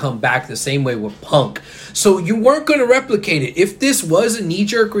people come back the same way with Punk. So you weren't going to replicate it. If this was a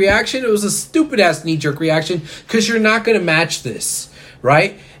knee-jerk reaction, it was a stupid-ass knee-jerk reaction because you're not going to match this,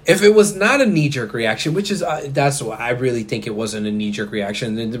 right? If it was not a knee-jerk reaction, which is, that's why I really think it wasn't a knee-jerk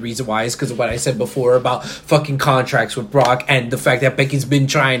reaction. And the reason why is because of what I said before about fucking contracts with Brock and the fact that Becky's been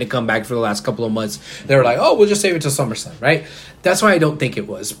trying to come back for the last couple of months. They were like, oh, we'll just save it till SummerSlam, right? That's why I don't think it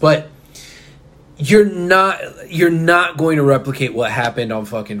was. But you're not going to replicate what happened on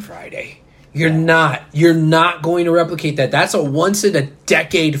fucking Friday. You're not going to replicate that. That's a once in a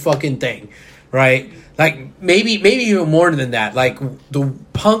decade fucking thing, right? Like maybe even more than that. Like the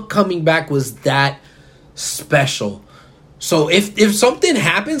Punk coming back was that special. So if something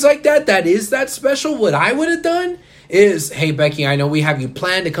happens like that is that special. What I would have done is, hey Becky, I know we have you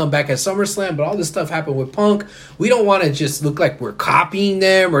planned to come back at SummerSlam, but all this stuff happened with Punk. We don't want to just look like we're copying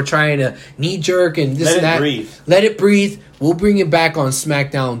them or trying to knee jerk and this and that. Let it breathe. We'll bring it back on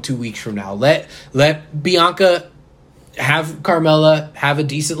SmackDown 2 weeks from now. Let Bianca have Carmella have a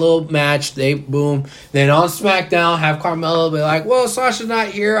decent little match. Boom. Then on SmackDown, have Carmella be like, well, Sasha's not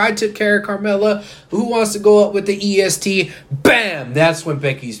here. I took care of Carmella. Who wants to go up with the EST? Bam! That's when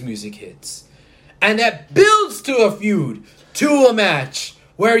Becky's music hits. And that builds to a feud, to a match,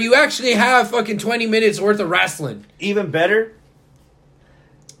 where you actually have fucking 20 minutes worth of wrestling. Even better,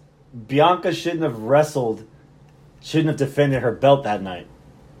 Bianca shouldn't have defended her belt that night.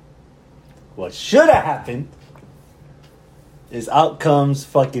 What should have happened is out comes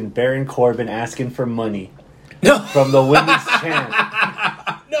fucking Baron Corbin asking for money from the women's champ.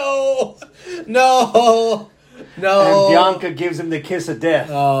 No. No. And Bianca gives him the kiss of death.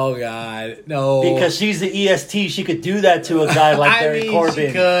 Oh, God. No. Because she's the EST. She could do that to a guy like Baron Corbin.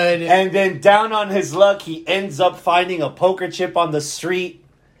 She could. And then down on his luck, he ends up finding a poker chip on the street.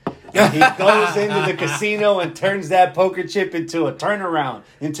 He goes into the casino and turns that poker chip into a turnaround,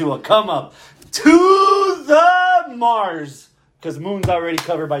 into a come-up. To the Mars. Because Moon's already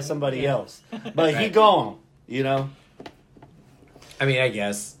covered by somebody else. But he gone, you know. I mean, I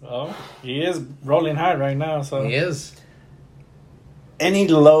guess. Well, he is rolling high right now, so. He is.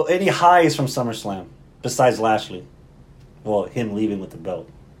 Any highs from SummerSlam besides Lashley? Well, him leaving with the belt.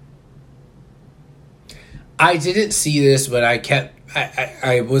 I didn't see this, but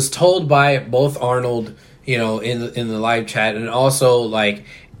I was told by both Arnold, you know, in the live chat, and also like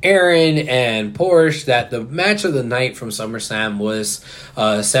Aaron and Porsche, that the match of the night from SummerSlam was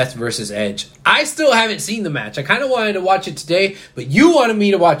Seth versus Edge. I still haven't seen the match. I kind of wanted to watch it today, but you wanted me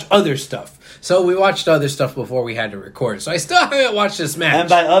to watch other stuff. So we watched other stuff before we had to record. So I still haven't watched this match. And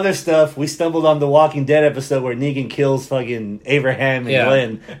by other stuff, we stumbled on the Walking Dead episode where Negan kills fucking Abraham and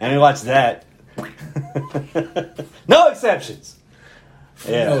Glenn, and we watched that. No exceptions.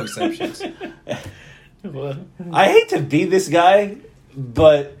 Yeah. No exceptions. I hate to be this guy,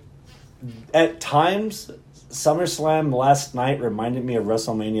 but at times, SummerSlam last night reminded me of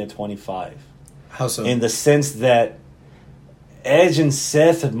WrestleMania 25. How so? In the sense that Edge and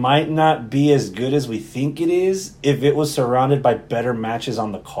Seth might not be as good as we think it is if it was surrounded by better matches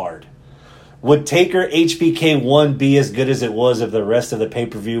on the card. Would Taker HBK 1 be as good as it was if the rest of the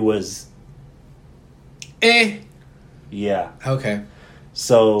pay-per-view was... Yeah. Okay.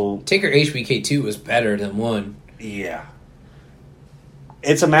 So... Taker HBK 2 was better than 1. Yeah.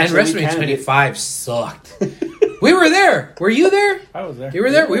 It's a match. And WrestleMania 25 sucked. We were there. Were you there? I was there. You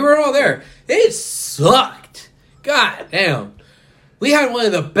were there? We were all there. It sucked. God damn. We had one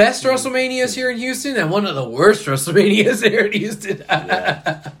of the best WrestleManias here in Houston and one of the worst WrestleManias here in Houston.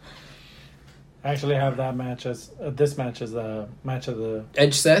 I actually have that match as this match as a match of the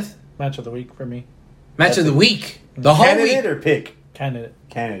Edge Seth? Match of the week for me. Match of the week. The whole week. Candidate or pick? Candidate.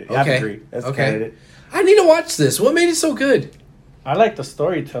 Candidate. Okay. I agree. That's okay. candidate. I need to watch this. What made it so good? I like the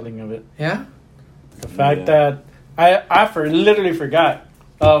storytelling of it. Yeah? The fact that I literally forgot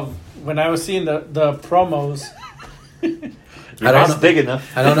of when I was seeing the promos. Your mouth's big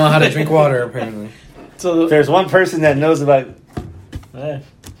enough. I don't know how to drink water, apparently. So there's one person that knows about...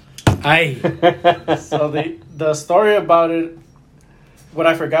 So the story about it, what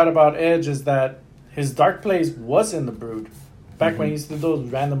I forgot about Edge is that his dark place was in the Brood. Back when he used to do those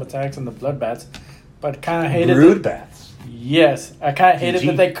random attacks and the bloodbaths. But kind of hated... Brood baths? Yes. I kind of hated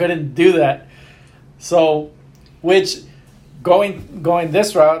that they couldn't do that. So, which going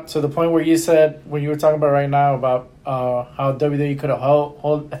this route to the point where you said when you were talking about right now about how WWE could have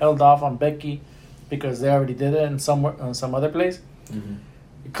held off on Becky because they already did it in some other place. Mm-hmm.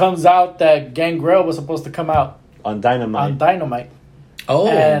 It comes out that Gangrel was supposed to come out On Dynamite. Oh,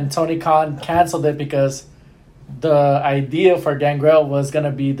 and Tony Khan canceled it because the idea for Gangrel was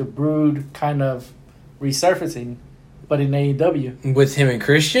gonna be the Brood kind of resurfacing, but in AEW. with him and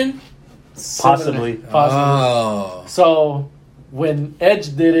Christian. Possibly. Oh, So when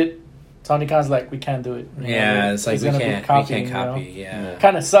Edge did it, Tony Khan's like, we can't do it. yeah. It's like we gonna be can't copying, copy. you know? Yeah.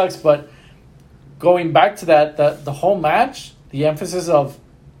 Kind of sucks, but going back to that, the whole match, the emphasis of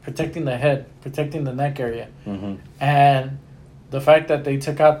protecting the head, protecting the neck area, Mm-hmm. and the fact that they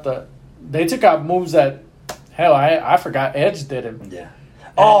took out moves that, hell, I forgot Edge did him. Yeah.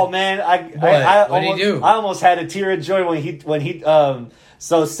 Oh man, I What did he do? I almost had a tear of joy when he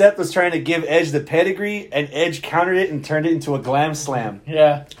so Seth was trying to give Edge the pedigree and Edge countered it and turned it into a glam slam.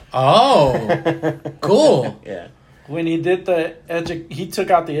 Yeah, Oh, cool. Yeah. when he did he took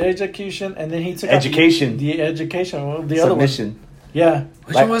out the execution, and then he took Education. out the education. Well, the other Submission. one, yeah.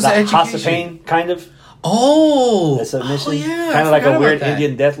 Which one was the education? Hasapane, kind of. Oh, The submission. Oh, yeah, Kind I of like forgot a weird about that.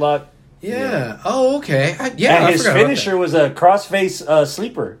 Indian deathlock. Yeah. Oh, okay. Yeah. And I his forgot about finisher that. was a crossface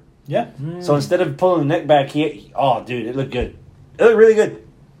sleeper. Yeah. So instead of pulling the neck back, dude, it looked good. It looked really good.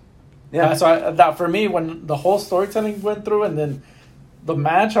 Yeah. So that for me, when the whole storytelling went through, and then the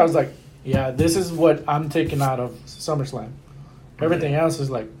match, I was like, yeah, this is what I'm taking out of SummerSlam. Everything else is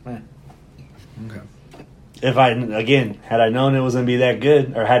like, man. Okay. If had I known it was going to be that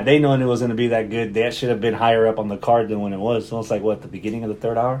good, or had they known it was going to be that good, that should have been higher up on the card than when it was. So it's like, what, the beginning of the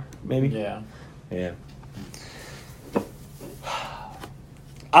third hour, maybe? Yeah. Yeah.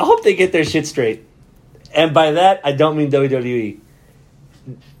 I hope they get their shit straight. And by that, I don't mean WWE.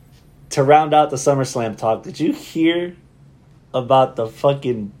 To round out the SummerSlam talk, did you hear about the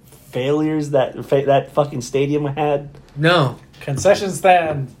fucking failures that fucking stadium had? No. Concession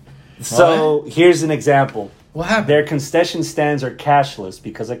stand. So here's an example. What happened? Their concession stands are cashless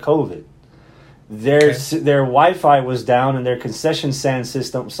because of COVID. Their Okay. their Wi-Fi was down and their concession stand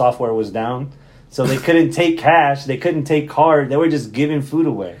system software was down, so they couldn't take cash. They couldn't take card. They were just giving food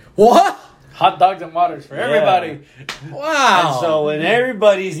away. What? Hot dogs and waters for everybody. Wow. And so when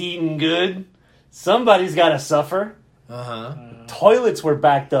everybody's eating good, somebody's got to suffer. Uh huh. Toilets were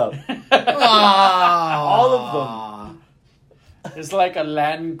backed up. All of them. It's like a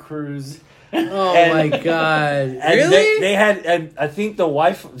land cruise. Oh And- my god! And Really? they had, and I think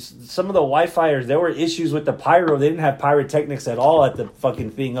some of the Wi-Fiers, there were issues with the pyro. They didn't have pyrotechnics at all at the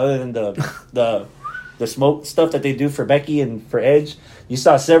fucking thing, other than the smoke stuff that they do for Becky and for Edge. You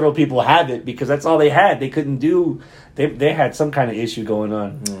saw several people have it because that's all they had. They couldn't do. They had some kind of issue going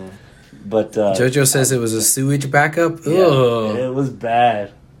on. But JoJo says it was a sewage backup. yeah, Ugh. it was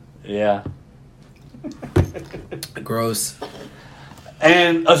bad. Yeah. Gross.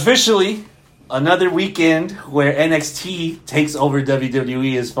 And officially, another weekend where NXT takes over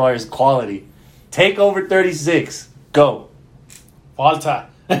WWE as far as quality. Takeover 36. Go. Walter.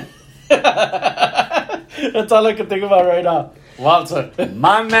 That's all I can think about right now. Walter.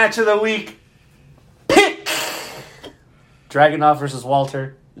 My match of the week. Pick. Dragunov versus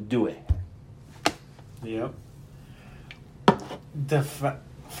Walter. Do it. Yep.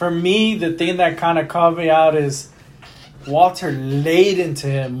 For me, the thing that kind of caught me out is Walter laid into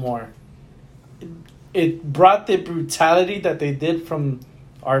him more. It brought the brutality that they did from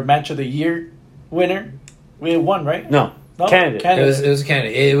our match of the year winner. We had one, right? No. Canada. It was Canada.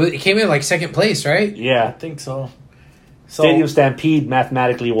 It came in like second place, right? I Yeah. think so. So Stadium Stampede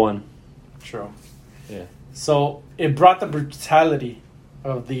mathematically won. true. Yeah. So it brought the brutality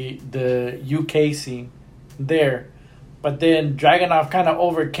of the UK scene there. But then Dragunov kind of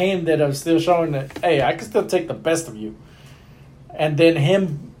overcame that of still showing that, hey, I can still take the best of you. And then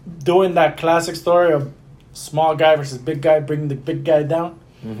him doing that classic story of small guy versus big guy, bringing the big guy down.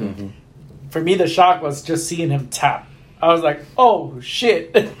 Mm-hmm. For me, the shock was just seeing him tap. I was like, oh,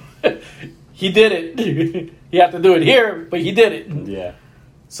 shit. He did it. He had to do it here, but he did it. Yeah.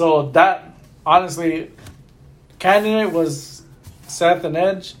 So that, honestly, candidate was Seth and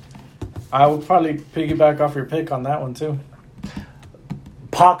Edge. I would probably piggyback off your pick on that one, too.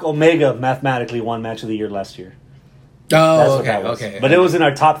 Pac Omega mathematically won match of the year last year. Oh, That's what okay, that was. okay. But it was in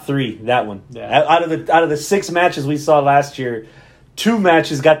our top 3, that one. Yeah. Out of the 6 matches we saw last year, 2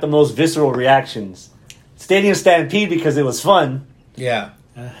 matches got the most visceral reactions. Stadium Stampede because it was fun, yeah.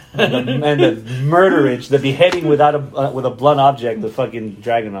 and the murderage, the beheading with a blunt object, the fucking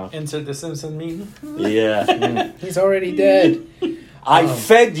Dragunov. Insert the Simpson meme. Yeah. Mm. He's already dead. I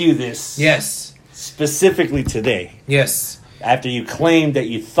fed you this Yes. specifically today. Yes. After you claimed that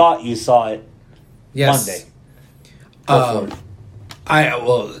you thought you saw it Yes. Monday. Go for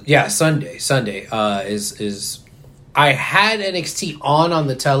it. Sunday is I had NXT on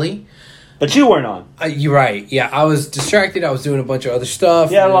the telly. But you weren't on. You're right. Yeah, I was distracted. I was doing a bunch of other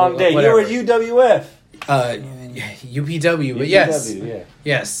stuff. You had a long day. Whatever. You were at UWF. UPW, but yes. UPW, yeah.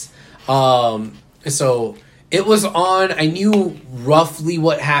 Yes. So it was on. I knew roughly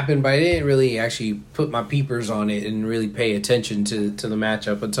what happened, but I didn't really actually put my peepers on it and really pay attention to the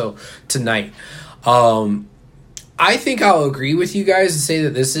matchup until tonight. I think I'll agree with you guys and say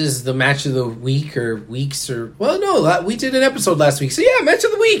that this is the match of the week or weeks or... Well, no, we did an episode last week. So yeah, match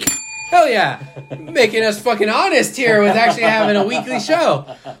of the week. Hell yeah. Making us fucking honest here with actually having a weekly show.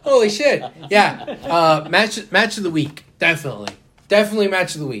 Holy shit. Yeah. Match of the week. Definitely. Definitely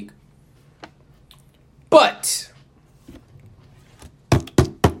match of the week. But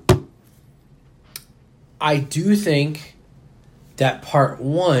I do think that part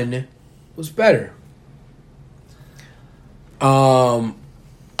 1 was better. But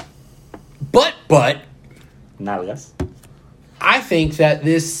Not less. I think that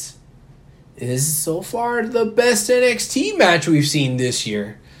this is so far the best NXT match we've seen this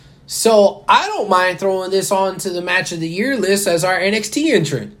year. So I don't mind throwing this on to the match of the year list as our NXT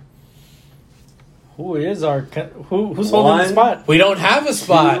entrant. Who's holding the spot? We don't have a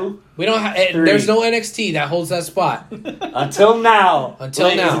spot. 2, We don't have. 3. There's no NXT that holds that spot. Until now.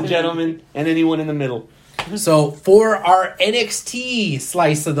 Until now. Ladies and gentlemen, and anyone in the middle. So for our NXT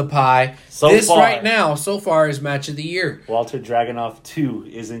slice of the pie, this far. right now, so far, is match of the year. Walter Dragunov 2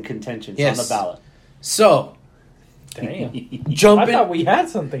 is in contention. It's Yes. on the ballot. So Damn. I jumping. thought we had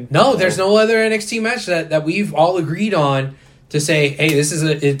something. No, there's no other NXT match that we've all agreed on to say, hey, this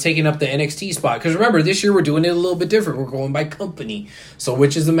is taking up the NXT spot. Because remember, this year we're doing it a little bit different. We're going by company. So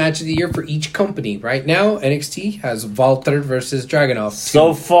which is the match of the year for each company? Right now, NXT has Walter versus Dragunov.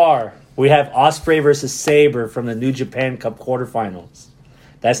 So far, we have Ospreay versus Sabre from the New Japan Cup quarterfinals.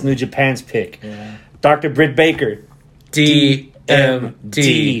 That's New Japan's pick. Yeah. Dr. Britt Baker.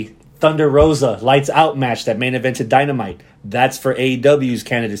 DMD. Thunder Rosa, lights out match that main evented Dynamite. That's for AEW's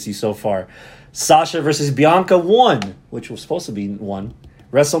candidacy so far. Sasha versus Bianca 1, which was supposed to be 1.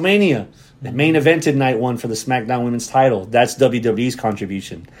 WrestleMania, the main evented night 1 for the SmackDown Women's title. That's WWE's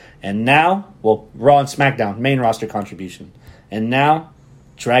contribution. And now, Raw and SmackDown, main roster contribution. And now,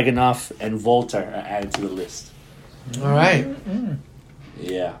 Dragunov and Volta are added to the list. All right.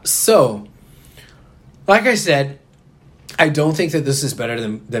 Yeah. So, like I said, I don't think that this is better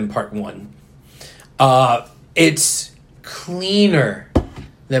than part 1. It's cleaner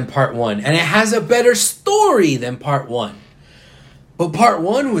than part 1, and it has a better story than part 1. But part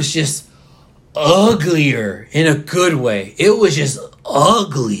 1 was just uglier in a good way. It was just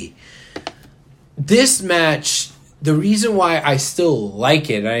ugly. This match, the reason why I still like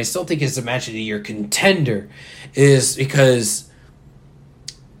it, and I still think it's a match of the year contender, is because,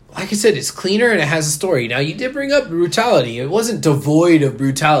 like I said, it's cleaner and it has a story. Now, you did bring up brutality. It wasn't devoid of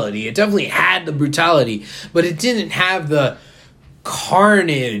brutality. It definitely had the brutality, but it didn't have the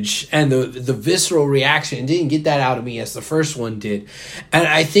carnage and the visceral reaction. It didn't get that out of me as the first one did. And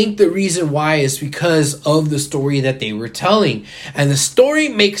I think the reason why is because of the story that they were telling. And the story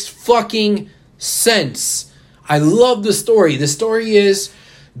makes fucking sense. I love the story. The story is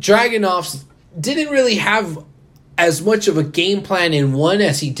Dragunov didn't really have as much of a game plan in 1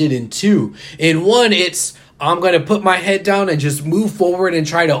 as he did in 2. In 1, it's I'm going to put my head down and just move forward and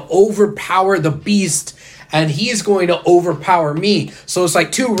try to overpower the beast, and he's going to overpower me. So it's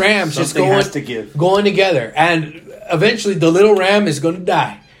like 2 rams just Something has to give. going together, and eventually the little ram is going to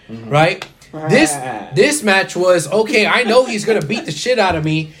die, right? This match was, okay, I know he's going to beat the shit out of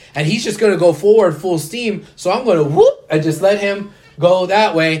me, and he's just going to go forward full steam, so I'm going to whoop and just let him go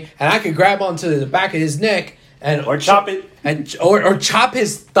that way, and I can grab onto the back of his neck and Or chop it. and or chop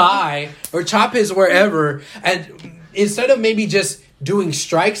his thigh or chop his wherever, and instead of maybe just doing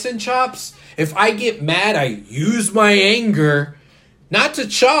strikes and chops, if I get mad, I use my anger not to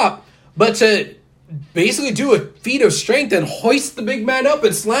chop, but to basically do a feat of strength and hoist the big man up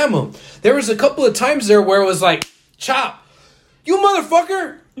and slam him. There was a couple of times there where it was like, chop, you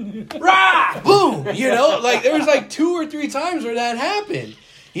motherfucker, rah, boom, you know, like there was like 2 or 3 times where that happened,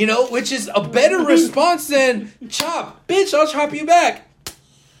 you know, which is a better response than chop, bitch, I'll chop you back,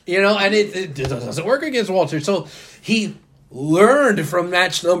 you know, and it doesn't work against Walter. So he learned from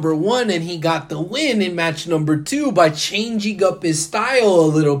match number 1 and he got the win in match number 2 by changing up his style a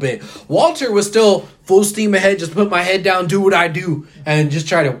little bit. Walter was still full steam ahead, just put my head down, do what I do, and just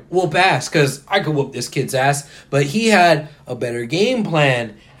try to whoop ass, because I could whoop this kid's ass, but he had a better game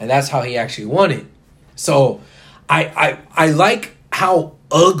plan, and that's how he actually won it. So I like how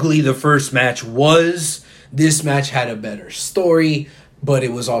ugly the first match was. This match had a better story, but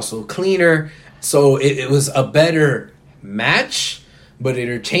it was also cleaner. So it was a better match. But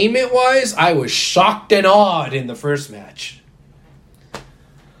entertainment-wise, I was shocked and awed in the first match.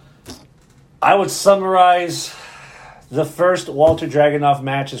 I would summarize the first Walter Dragunov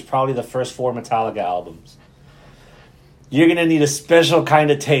match is probably the first 4 Metallica albums. You're going to need a special kind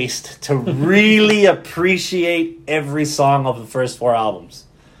of taste to really appreciate every song of the first 4 albums.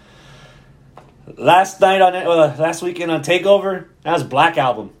 Last weekend on TakeOver, that was Black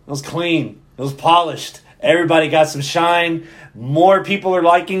Album. It was clean. It was polished. Everybody got some shine. More people are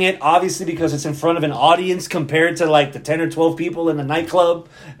liking it, obviously, because it's in front of an audience compared to like the 10 or 12 people in the nightclub.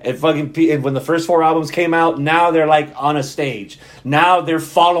 And when the first 4 albums came out, now they're like on a stage. Now they're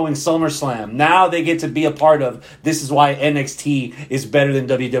following SummerSlam. Now they get to be a part of. This is why NXT is better than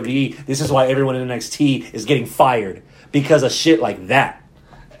WWE. This is why everyone in NXT is getting fired because of shit like that.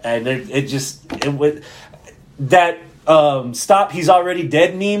 And stop, he's already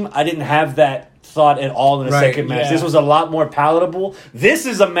dead meme. I didn't have that thought at all in the second match. Yeah. This was a lot more palatable. This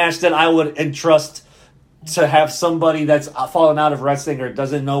is a match that I would entrust to have somebody that's fallen out of wrestling or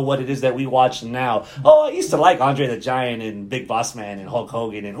doesn't know what it is that we watch now. Oh, I used to like Andre the Giant and Big Boss Man and Hulk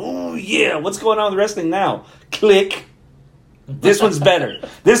Hogan and oh yeah, what's going on with wrestling now? Click. This one's better.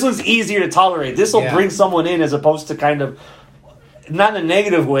 This one's easier to tolerate. This will bring someone in as opposed to kind of, not in a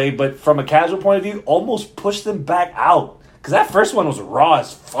negative way, but from a casual point of view, almost push them back out. Because that first one was raw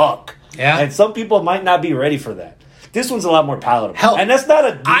as fuck. Yeah. And some people might not be ready for that. This one's a lot more palatable. Hell, and that's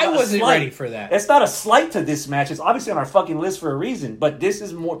not I wasn't ready for that. It's not a slight to this match. It's obviously on our fucking list for a reason. But this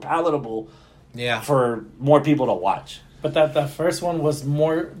is more palatable for more people to watch. But that first one was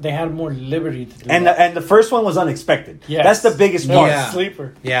more. They had more liberty to do And that. the first one was unexpected. Yes. That's the biggest part. Yeah.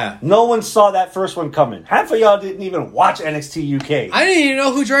 Sleeper. Yeah. No one saw that first one coming. Half of y'all didn't even watch NXT UK. I didn't even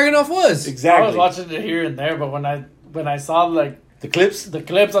know who Dragunov was. Exactly. I was watching it here and there, but when I saw like the clips. the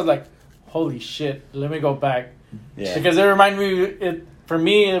clips, I was like, "Holy shit!" Let me go back Yeah. because it reminded me. It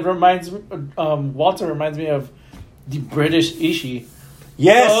reminds Walter reminds me of the British Ishii.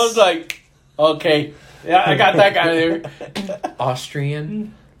 Yes. So I was like, okay, yeah, I got that guy there.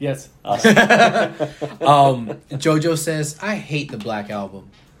 Austrian. Yes. Jojo says, I hate the Black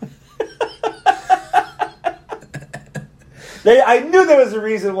Album. I knew there was a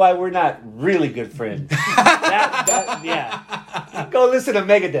reason why we're not really good friends. Yeah. Go listen to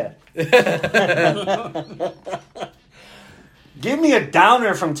Megadeth. Give me a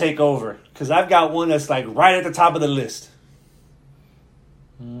downer from TakeOver, because I've got one that's like right at the top of the list.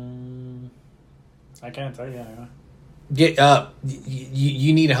 I can't tell you.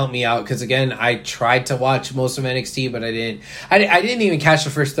 You need to help me out because again, I tried to watch most of NXT, but I didn't. I didn't even catch the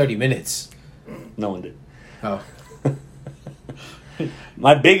first 30 minutes. No one did. Oh,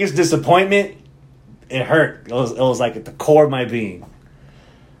 My biggest disappointment, it hurt. It was like at the core of my being.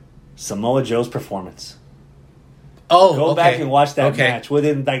 Samoa Joe's performance. Go back and watch that match.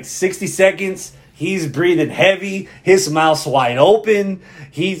 Within like 60 seconds, he's breathing heavy. His mouth's wide open.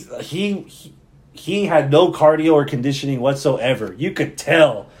 He had no cardio or conditioning whatsoever. You could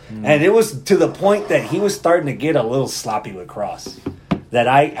tell. And it was to the point that he was starting to get a little sloppy with Cross. That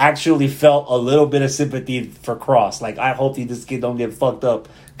I actually felt a little bit of sympathy for Cross. Like, I hope this kid don't get fucked up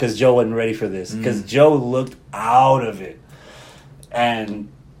because Joe wasn't ready for this. Because Joe looked out of it. And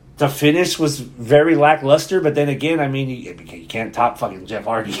the finish was very lackluster. But then again, I mean, you can't top fucking Jeff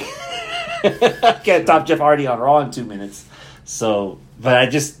Hardy. Can't top Jeff Hardy on Raw in 2 minutes. So, but I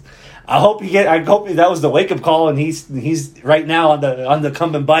hope that was the wake-up call. And he's right now on the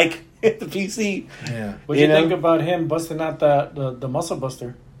coming bike. Hit the PC. yeah. What do you think about him busting out the muscle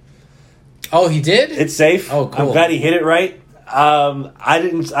buster? Oh, he did? It's safe. Oh, cool. I'm glad he hit it right. I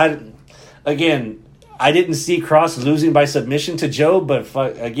didn't see Cross losing by submission to Joe, but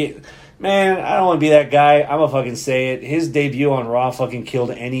again, man, I don't want to be that guy. I'm gonna fucking say it. His debut on Raw fucking killed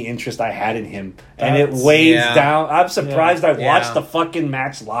any interest I had in him, and it weighs down. I'm surprised I watched the fucking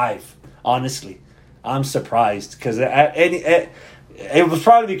match live. Honestly, I'm surprised because it was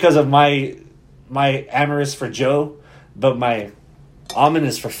probably because of my amorous for Joe, but my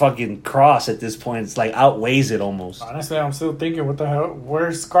ominous for fucking Cross at this point. It's like outweighs it almost. Honestly, I'm still thinking, what the hell?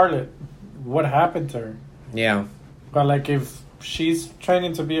 Where's Scarlett? What happened to her? Yeah. But like, if she's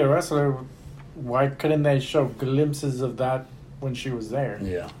training to be a wrestler, why couldn't they show glimpses of that when she was there?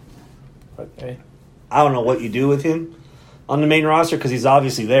 Yeah. But hey, I don't know what you do with him on the main roster because he's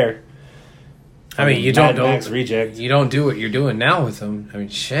obviously there. I mean, you Mad don't Max reject. You don't do what you're doing now with him. I mean,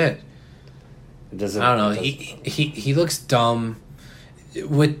 shit. It doesn't. I don't know. He looks dumb.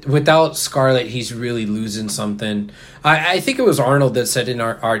 without Scarlett, he's really losing something. I think it was Arnold that said in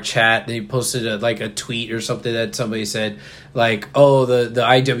our chat, they posted a tweet or something that somebody said, like, oh, the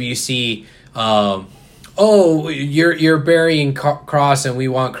IWC, oh, you're burying Cross and we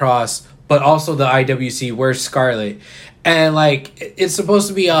want Cross, but also the IWC, where's Scarlett? And like, it's supposed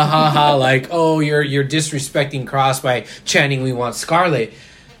to be a ha-ha, like, oh, you're disrespecting Cross by chanting we want Scarlett.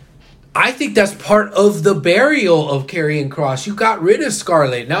 I think that's part of the burial of Karrion Kross. You got rid of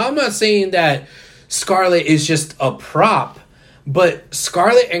Scarlett. Now, I'm not saying that Scarlett is just a prop, but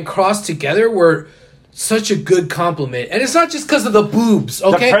Scarlett and Kross together were such a good compliment. And it's not just because of the boobs,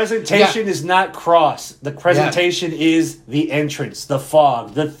 okay? The presentation is not Kross. The presentation is the entrance, the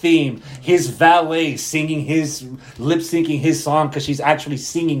fog, the theme, his valet singing lip-syncing his song because she's actually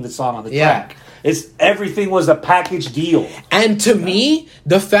singing the song on the track. Everything was a package deal. And to me,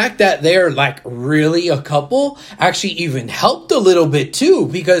 the fact that they're like really a couple actually even helped a little bit too,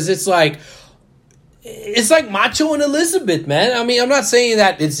 because it's like Macho and Elizabeth, man. I mean, I'm not saying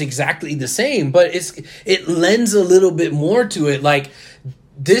that it's exactly the same, but it lends a little bit more to it. Like,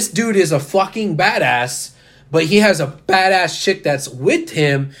 this dude is a fucking badass, but he has a badass chick that's with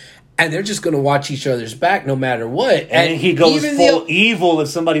him, and they're just going to watch each other's back no matter what. And he goes full evil if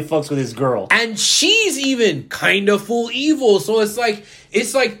somebody fucks with his girl. And she's even kind of full evil. So it's like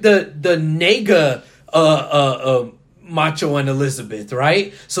the nega Macho and Elizabeth,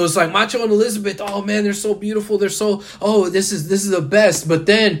 right? So it's like Macho and Elizabeth, oh man, they're so beautiful. They're so, this is the best. But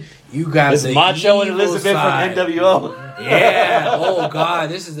then you guys, the Macho and Elizabeth side from NWO. Yeah. Oh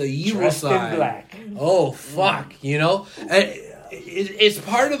god, this is the evil Dressed side. in black. Oh fuck, And it's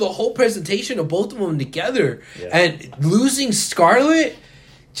part of the whole presentation of both of them together. Yeah. And losing Scarlett,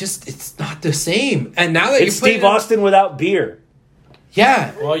 it's not the same. And now that it's Steve Austin without beer.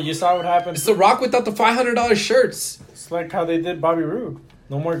 Yeah. Well, you saw what happened. It's The Rock without the $500 shirts. It's like how they did Bobby Roode.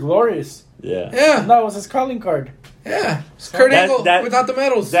 No more Glorious. Yeah. Yeah. That was his calling card. Yeah. It's Kurt Angle without the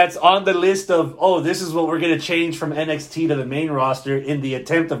medals. That's on the list of, this is what we're going to change from NXT to the main roster in the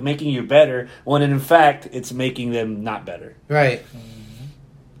attempt of making you better, when in fact, it's making them not better. Right. Mm-hmm.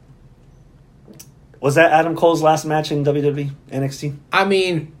 Was that Adam Cole's last match in WWE NXT? I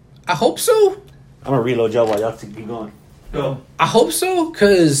mean, I hope so. I'm going to reload y'all while y'all keep going. Go. I hope so,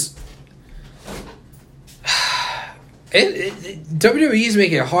 because WWE is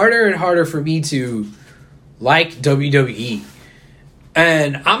making it harder and harder for me to like WWE.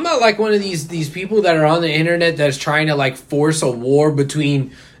 And I'm not like one of these people that are on the internet that's trying to like force a war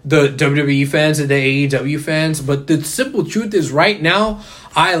between the WWE fans and the AEW fans. But the simple truth is, right now,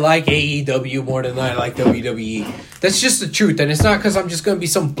 I like AEW more than I like WWE. That's just the truth. And it's not because I'm just going to be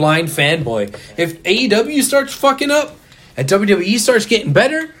some blind fanboy. If AEW starts fucking up and WWE starts getting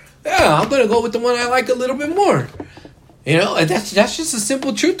better, yeah, I'm going to go with the one I like a little bit more. You know, and that's just the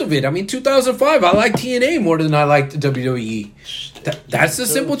simple truth of it. I mean, 2005, I like TNA more than I like the WWE. That's the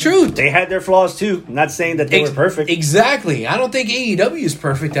simple truth. They had their flaws too. I'm not saying that they were perfect. Exactly. I don't think AEW is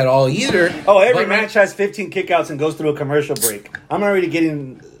perfect at all either. Every match has 15 kickouts and goes through a commercial break. I'm already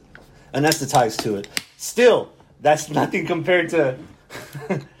getting anesthetized to it. Still, that's nothing compared to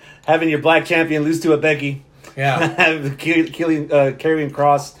having your black champion lose to a Becky. Yeah. Karrion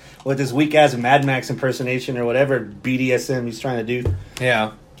Kross with his weak ass Mad Max impersonation or whatever BDSM he's trying to do.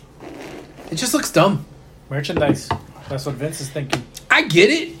 Yeah. It just looks dumb. Merchandise. That's what Vince is thinking. I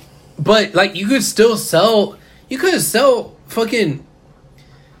get it, but like you could sell fucking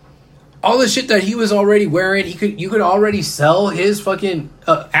all the shit that he was already wearing. You could already sell his fucking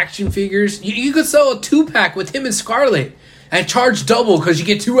action figures. You could sell a 2-pack with him and Scarlett and charge double because you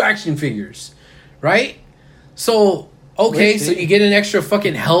get 2 action figures, right? So okay, so you get an extra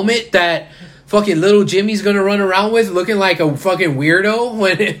fucking helmet that fucking little Jimmy's gonna run around with, looking like a fucking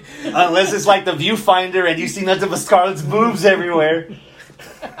weirdo unless it's like the viewfinder and you see nothing but Scarlett's boobs everywhere.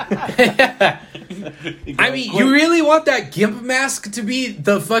 I mean, you really want that gimp mask to be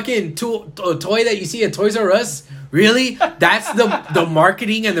the fucking toy that you see at Toys R Us? Really? That's the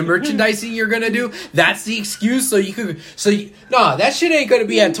marketing and the merchandising you're gonna do? That's the excuse? No, that shit ain't gonna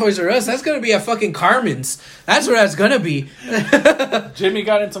be at Toys R Us. That's gonna be at fucking Carmen's. That's where that's gonna be. Jimmy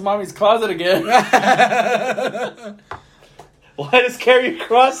got into mommy's closet again. Why does Karrion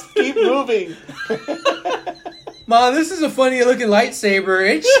Kross keep moving? Mom, this is a funny looking lightsaber.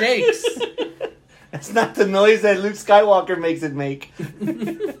 It shakes. It's not the noise that Luke Skywalker makes it make.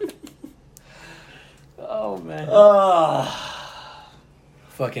 Oh, man.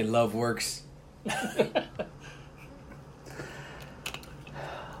 Fucking love works.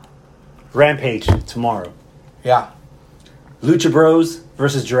 Rampage tomorrow. Yeah. Lucha Bros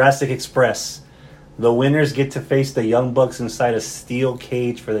versus Jurassic Express. The winners get to face the Young Bucks inside a steel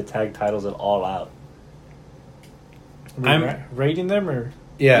cage for the tag titles at All Out. I'm rating them or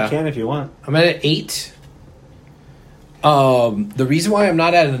Yeah. You can if you want. I'm at an 8. The reason why I'm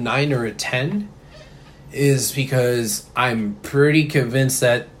not at a 9 or a 10 is because I'm pretty convinced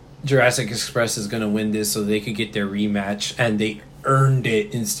that Jurassic Express is going to win this so they could get their rematch, and they earned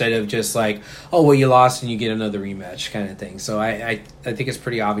it instead of just like, oh, well, you lost and you get another rematch kind of thing. So I think it's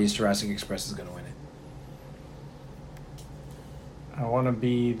pretty obvious Jurassic Express is going to win it. I want to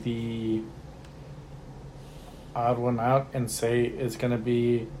be the odd one out and say it's going to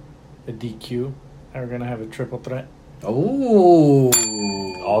be a DQ. And we're going to have a triple threat. Oh.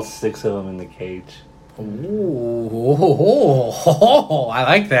 All 6 of them in the cage. Oh, I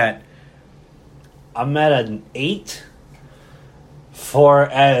like that. I'm at an 8 for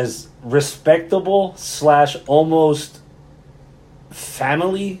as respectable / almost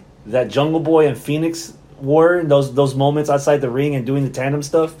family that Jungle Boy and Phoenix were in those moments outside the ring and doing the tandem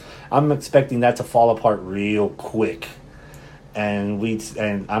stuff. I'm expecting that to fall apart real quick. And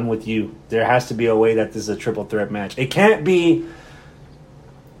I'm with you. There has to be a way that this is a triple threat match. It can't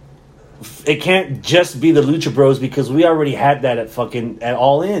just be the Lucha Bros because we already had that at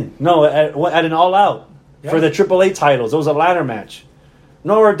All In. No, at an All Out for the AAA titles. It was a ladder match.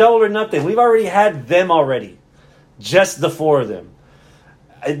 No, or Double or Nothing. We've already had them already. Just the 4 of them.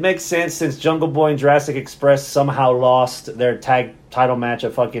 It makes sense since Jungle Boy and Jurassic Express somehow lost their tag title match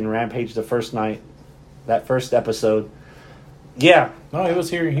at fucking Rampage the first night. That first episode. Yeah. No, it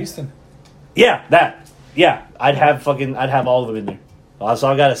was here in Houston. Yeah, that. Yeah, I'd have all of them in there. So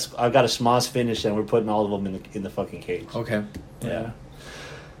I've got a Schmoz finish, and we're putting all of them in the fucking cage. Okay. Yeah.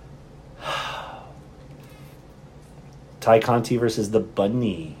 Ty Conti versus the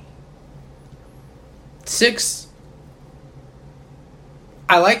Bunny. 6.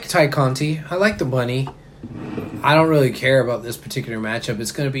 I like Ty Conti. I like the Bunny. I don't really care about this particular matchup.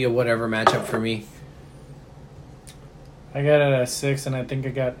 It's going to be a whatever matchup for me. I got it at 6, and I think I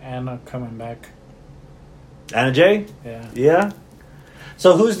got Anna coming back. Anna Jay? Yeah. Yeah?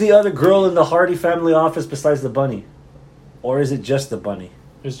 So who's the other girl in the Hardy family office besides the Bunny? Or is it just the Bunny?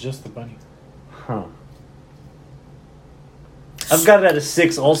 It's just the Bunny. Huh. I've got it at a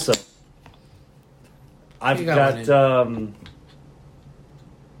 6 also. I've got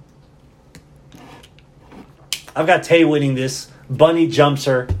Tay winning this. Bunny jumps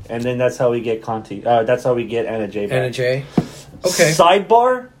her, and then that's how we get Conti. That's how we get Anna Jay back. Anna Jay. Okay.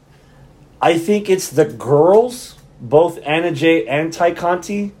 Sidebar, I think it's the girls, both Anna Jay and Ty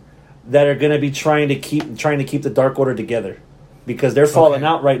Conti, that are going to be trying to keep the Dark Order together. Because they're falling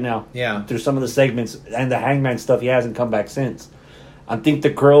out right now. Yeah. Through some of the segments and the Hangman stuff, he hasn't come back since. I think the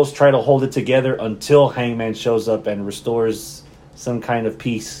girls try to hold it together until Hangman shows up and restores some kind of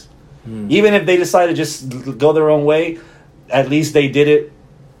peace. Even if they decide to just go their own way, at least they did it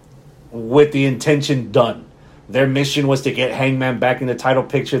with the intention done. Their mission was to get Hangman back in the title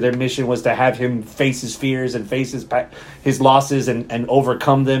picture. Their mission was to have him face his fears and face his losses and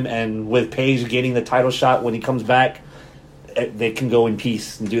overcome them. And with Paige getting the title shot when he comes back, they can go in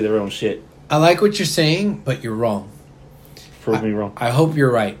peace and do their own shit. I like what you're saying, but you're wrong. Prove me wrong. I hope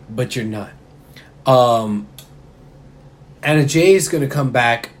you're right, but you're not. Anna Jay is going to come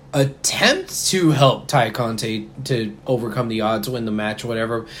back, attempt to help Ty Conti to overcome the odds, win the match,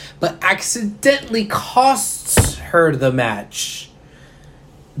 whatever, but accidentally costs her the match.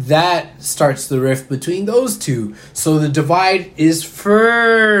 That starts the rift between those two. So the divide is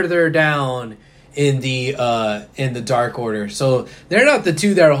further down in the Dark Order. So they're not the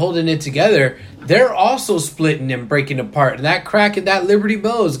two that are holding it together. They're also splitting and breaking apart. And that crack in that Liberty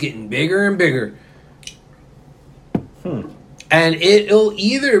Bell is getting bigger and bigger. And it'll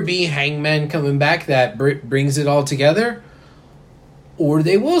either be Hangman coming back that brings it all together, or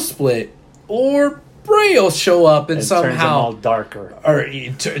they will split, or Bray will show up and somehow turns them all darker, or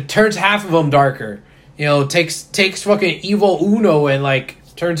turns half of them darker. You know, takes fucking Evil Uno and like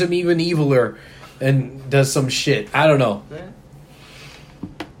turns him even eviler and does some shit. I don't know.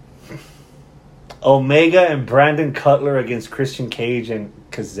 Omega and Brandon Cutler against Christian Cage and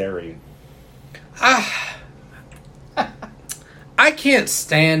Kazarian. I can't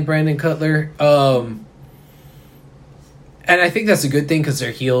stand Brandon Cutler. And I think that's a good thing because they're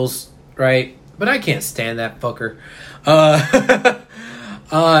heels, right? But I can't stand that fucker. It's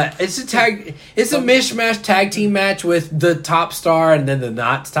a mishmash tag team match with the top star and then the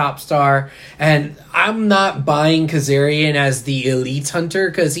not top star. And I'm not buying Kazarian as the elite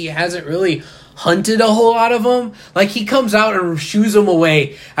hunter because he hasn't really hunted a whole lot of them. Like, he comes out and shoos them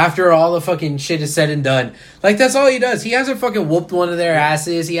away after all the fucking shit is said and done. Like, that's all he does. He hasn't fucking whooped one of their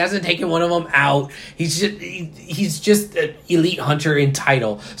asses. He hasn't taken one of them out. He's just an elite hunter in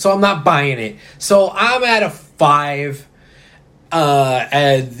title. So I'm not buying it. So I'm at a 5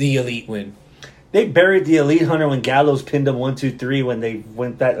 as the elite win. They buried the Elite Hunter when Gallows pinned him 1, 2, 3 when they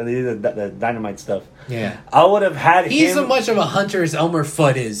went they did the Dynamite stuff. Yeah. I would have had He's him. as much of a hunter as Elmer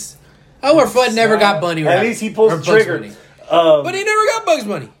Fudd is. Elmer Fudd never got bunny At rabbit, least he pulls or the Bugs trigger. Bunny. But he never got Bugs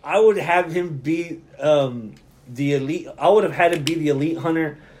Bunny. I would have him be the Elite. I would have had him be the Elite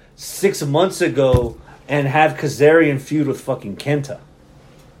Hunter 6 months ago and have Kazarian feud with fucking Kenta.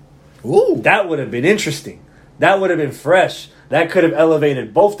 Ooh. That would have been interesting. That would have been fresh. That could have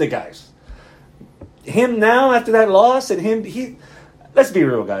elevated both the guys. Him now after that loss and he let's be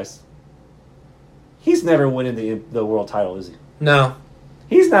real, guys. He's never winning the world title, is he? No.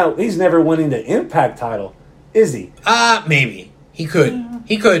 He's never winning the Impact title, is he? Maybe. He could.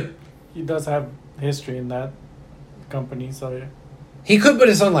 He could. He does have history in that company, so yeah. He could, but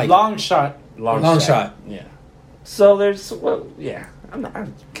it's unlikely. Long shot. Long shot. Yeah. So I'm not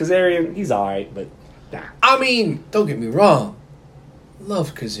Kazarian, he's alright, but nah. I mean, don't get me wrong.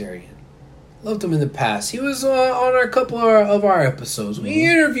 Loved Kazarian. Loved him in the past. He was on a couple of our episodes. We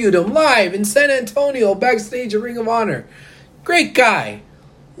interviewed him live in San Antonio, backstage at Ring of Honor. Great guy.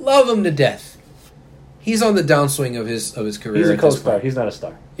 Love him to death. He's on the downswing of his career. He's a at this co-star. point. He's not a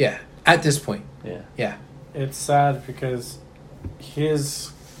star. Yeah, at this point. Yeah. Yeah. It's sad because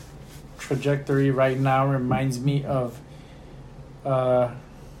his trajectory right now reminds me of I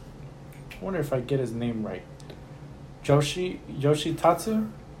wonder if I get his name right.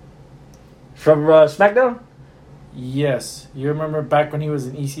 Yoshitatsu? From SmackDown? Yes. You remember back when he was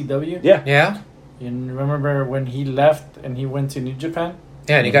in ECW? Yeah. Yeah? You remember when he left and he went to New Japan?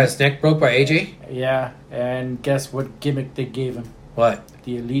 Yeah, and he got his neck broke by AJ? Yeah. And guess what gimmick they gave him? What?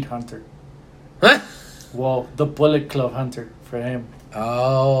 The Elite Hunter. Huh? Well, the Bullet Club Hunter for him.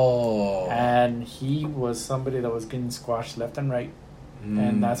 Oh. And he was somebody that was getting squashed left and right.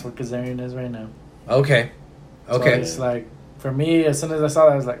 And that's what Kazarian is right now. Okay. Okay. So it's like, for me, as soon as I saw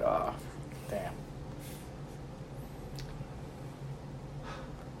that, I was like, oh, damn.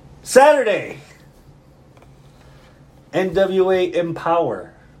 Saturday. NWA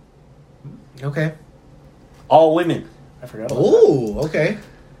Empower. Okay. All women. I forgot about Ooh, okay.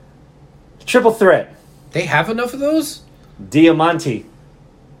 Triple threat. They have enough of those? Diamante.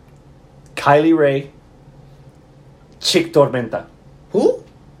 Kylie Ray. Chick Tormenta. Who?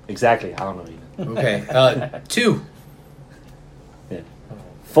 Exactly. I don't know either. Okay. 2. Yeah.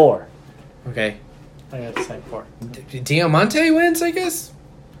 4. Okay. that. I got the same 4. Diamante wins, I guess?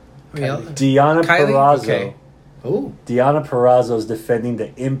 Deonna Kylie? Purrazzo. Okay. Ooh. Deonna Purrazzo is defending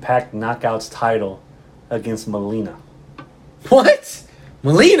the Impact Knockouts title against Melina. What?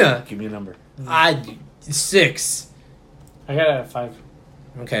 Melina? Give me a number. 6. I got it at 5.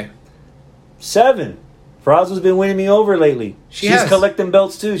 Okay. 7. Purrazzo's been winning me over lately. She's has. collecting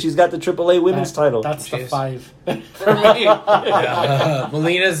belts too. She's got the AAA women's title. That's the Jeez. 5 for me.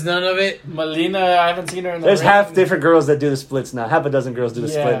 Melina's none of it? Melina, I haven't seen her in the There's ring. half different girls that do the splits now. Half a dozen girls do the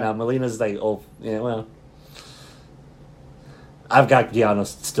split Yeah. now. Melina's like, oh, yeah, well. I've got Deonna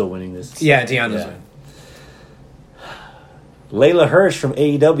still winning this. Yeah, Deanna's Yeah. win. Layla Hirsch from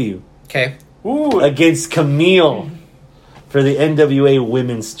AEW Okay. Ooh, against Camille for the NWA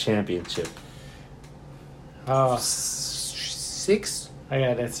Women's Championship. oh, 6? I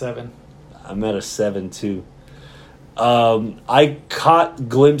got it at 7. I'm at a 7 too. I caught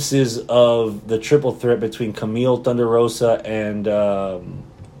glimpses of the triple threat between Camille, Thunder Rosa, and I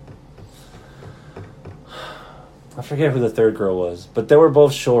forget who the third girl was, but they were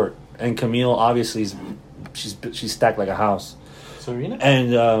both short. And Camille, obviously, she's stacked like a house. Serena?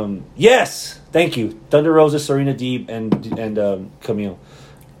 And yes, thank you, Thunder Rosa, Serena Deeb, and Camille,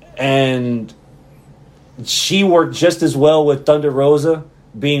 and she worked just as well with Thunder Rosa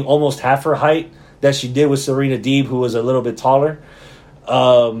being almost half her height that she did with Serena Deeb, who was a little bit taller.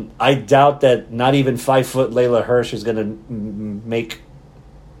 I doubt that not even 5 foot Layla Hirsch is going to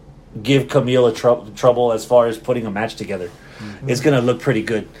give Camille a trouble as far as putting a match together. Mm-hmm. It's going to look pretty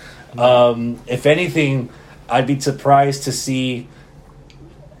good. If anything, I'd be surprised to see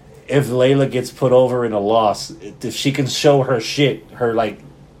if Layla gets put over in a loss. If she can show her shit, her like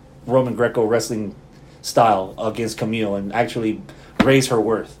Roman Greco wrestling style against Camille and actually raise her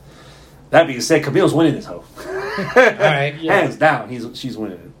worth. That being said, Camille's winning this hoe. All right. Yeah. Hands down, she's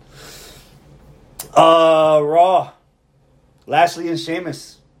winning it. Raw. Lashley and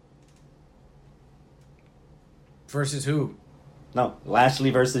Sheamus. Versus who? No, Lashley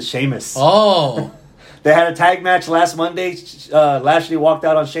versus Sheamus. Oh, They had a tag match last Monday. Lashley walked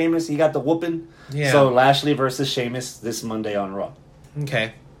out on Sheamus. He got the whooping. yeah. So Lashley versus Sheamus this Monday on Raw.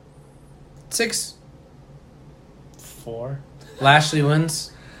 Okay. 6. 4. Lashley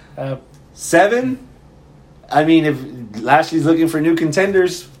wins. 7. I mean, if Lashley's looking for new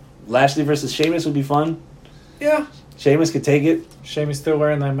contenders, Lashley versus Sheamus would be fun. Yeah. Sheamus could take it. Sheamus still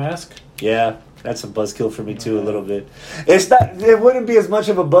wearing that mask? Yeah, that's a buzzkill for me too, a little bit. It's not. It wouldn't be as much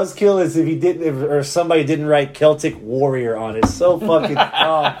of a buzzkill as if he didn't, or somebody didn't write Celtic Warrior on it. So fucking.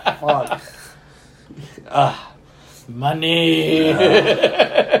 Oh fuck. Money.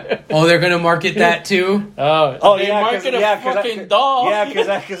 Oh, they're gonna market that too. Oh they yeah, market a fucking dog. Yeah,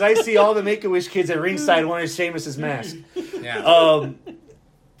 because I see all the Make-A-Wish kids at ringside wearing Sheamus's mask. Yeah.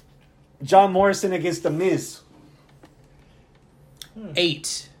 John Morrison against The Miz.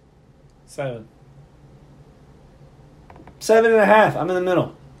 8. 7. 7.5. I'm in the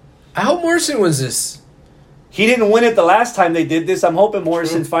middle. I hope Morrison wins this. He didn't win it the last time they did this. I'm hoping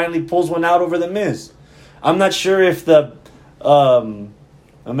Morrison finally pulls one out over The Miz. I'm not sure if the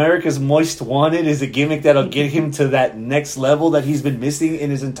America's Most Wanted is a gimmick that'll get him to that next level that he's been missing in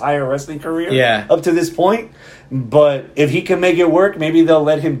his entire wrestling career up to this point. But if he can make it work, maybe they'll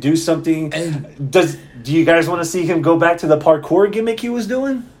let him do something. And Do you guys want to see him go back to the parkour gimmick he was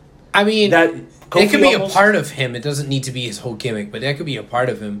doing? I mean, That it Kofi could be almost- a part of him. It doesn't need to be his whole gimmick, but that could be a part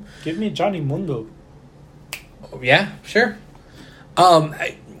of him. Give me Johnny Mundo. Yeah, sure.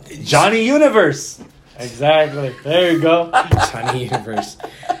 Johnny Universe. Exactly. There you go. Johnny Universe.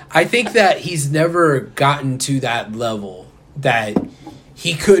 I think that he's never gotten to that level that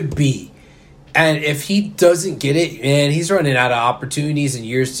he could be. And if he doesn't get it, man, he's running out of opportunities and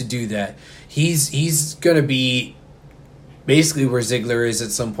years to do that. He's going to be basically where Ziggler is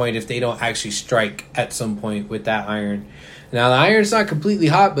at some point if they don't actually strike at some point with that iron. Now, the iron's not completely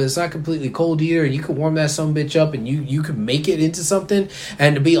hot, but it's not completely cold either. And you can warm that sumbitch up and you can make it into something.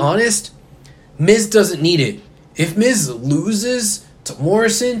 And to be honest, Miz doesn't need it. If Miz loses to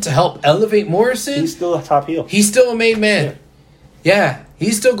Morrison to help elevate Morrison, He's still a top heel. he's still a main man. Yeah,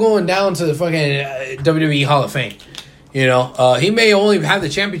 he's still going down to the fucking WWE Hall of Fame. You know, he may only have the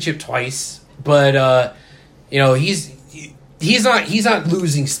championship twice, but you know, he's not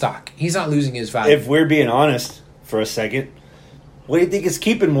losing stock. He's not losing his value. If we're being honest for a second, what do you think is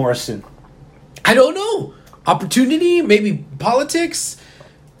keeping Morrison? I don't know. Opportunity, maybe politics,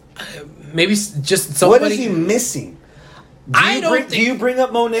 maybe just somebody. What is he missing? Do you bring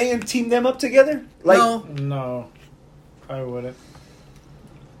up Monet and team them up together? No. No, I wouldn't.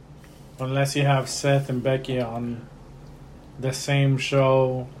 Unless you have Seth and Becky on the same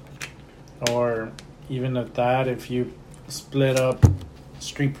show, or even at that, if you split up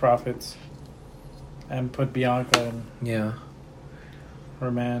Street Profits and put Bianca and Yeah. her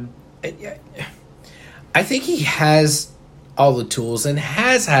man. I think he has all the tools and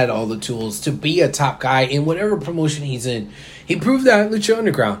has had all the tools to be a top guy in whatever promotion he's in. He proved that in Lucha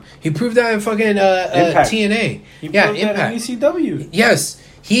Underground. He proved that in fucking TNA. He Yeah, proved that in Impact. ECW. Yes,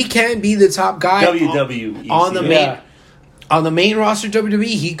 he can be the top guy WWE. on the main Yeah. on the main roster of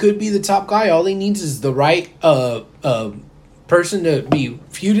WWE. He could be the top guy. All he needs is the right person to be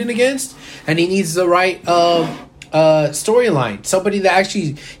feuding against, and he needs the right storyline. Somebody that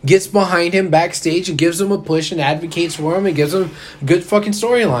actually gets behind him backstage and gives him a push and advocates for him and gives him good fucking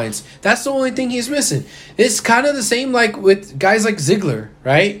storylines. That's the only thing he's missing. It's kind of the same like with guys like Ziggler,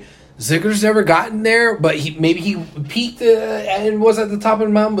 right? Ziggler's never gotten there, but he peaked and was at the top of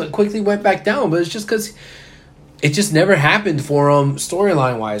the mountain, but quickly went back down. But it's just because it just never happened for him,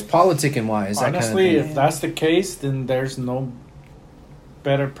 storyline wise, politicking wise. Honestly, that kind of thing. if that's the case, then there's no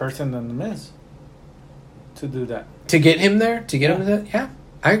better person than The Miz to do that. To get him there, to get him to that, yeah,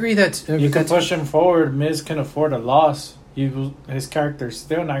 I agree that You can push him forward. Miz can afford a loss. His character's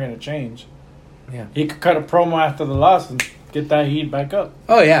still not going to change. Yeah. He could cut a promo after the loss and get that heat back up.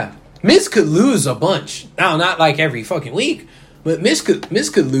 Oh yeah, Miz could lose a bunch. Now, not like every fucking week, but Miz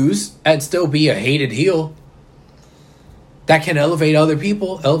could lose and still be a hated heel. That can elevate other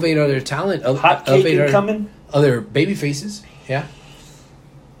people, elevate other talent, Hot elevate cake coming. other baby faces. Yeah.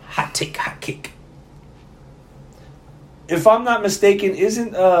 Hot take, hot kick. If I'm not mistaken,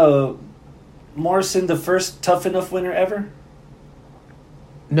 isn't Morrison the first Tough Enough winner ever?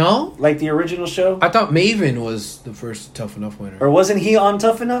 No, Like the original show? I thought Maven was the first Tough Enough winner. Or wasn't he on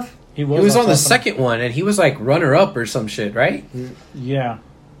Tough Enough? He was on the Tough second one, and he was like runner up or some shit, right? Enough. Yeah.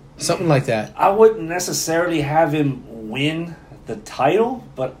 Something like that. I wouldn't necessarily have him win the title,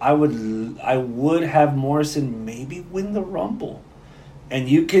 but I would have Morrison maybe win the Rumble and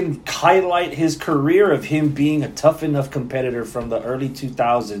you can highlight his career of him being a tough enough competitor from the early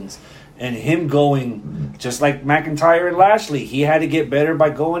 2000s and him going, just like McIntyre and Lashley, he had to get better by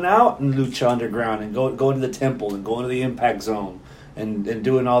going out in Lucha Underground and going to the Temple and going to the Impact Zone and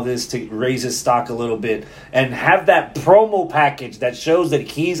doing all this to raise his stock a little bit and have that promo package that shows that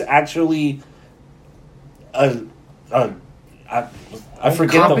he's actually I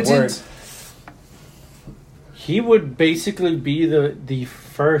forget the word. He would basically be the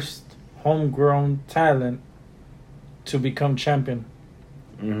first homegrown talent to become champion.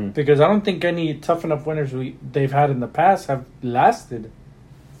 Mm-hmm. Because I don't think any tough enough winners they've had in the past have lasted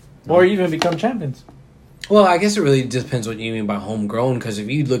or even become champions. Well, I guess it really depends what you mean by homegrown. Because if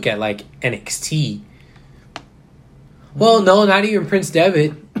you look at like NXT, well, no, not even Prince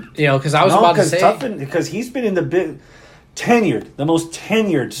Devitt. You know, because I was about to say because he's been in the the most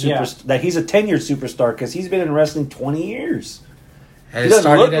tenured superstar. That he's a tenured superstar because he's been in wrestling 20 years. And it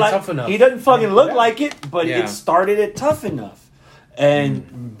started at Tough Enough. He doesn't fucking look like it, but it started at Tough Enough.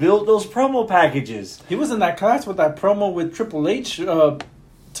 And build those promo packages. He was in that class with that promo with Triple H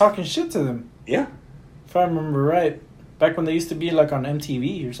talking shit to them. Yeah. If I remember right. Back when they used to be like on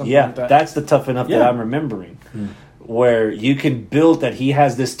MTV or something like that. That's the Tough Enough that I'm remembering. Where you can build that he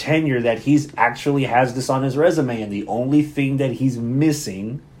has this tenure, that he's actually has this on his resume, and the only thing that he's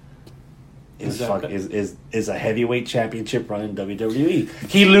missing is a heavyweight championship run in WWE.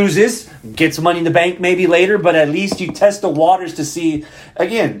 He loses, gets Money in the Bank maybe later, but at least you test the waters to see,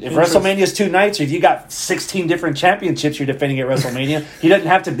 again, if WrestleMania's 2 nights, or if you got 16 different championships you're defending at WrestleMania, he doesn't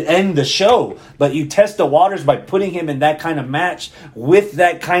have to end the show, but you test the waters by putting him in that kind of match with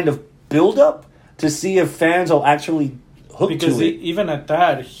that kind of build-up to see if fans will actually hook to it. Because even at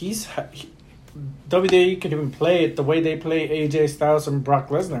that, WWE can even play it the way they play AJ Styles and Brock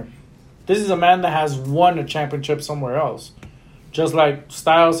Lesnar. This is a man that has won a championship somewhere else. Just like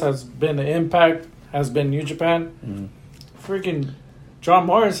Styles has been the Impact, has been New Japan. Mm-hmm. Freaking John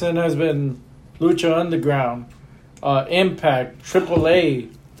Morrison has been Lucha Underground, Impact, AAA,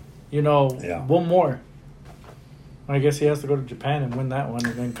 one more. I guess he has to go to Japan and win that one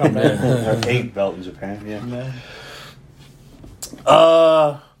and then come back. 8 belt in Japan, Yeah.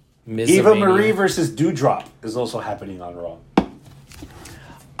 Eva Marie versus Doudrop is also happening on Raw.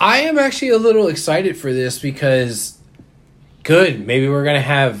 I am actually a little excited for this because, maybe we're going to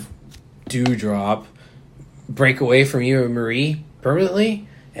have Doudrop break away from Eva Marie permanently,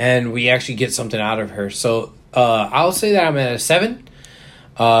 and we actually get something out of her. So I'll say that I'm at a 7,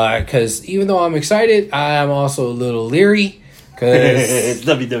 because even though I'm excited, I'm also a little leery. Cause it's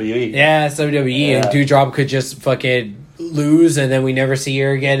WWE. Yeah, it's WWE, and Doudrop could just fucking lose, and then we never see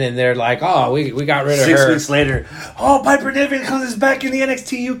her again, and they're like, oh, we got rid of her. 6 weeks later, Piper Niven comes back in the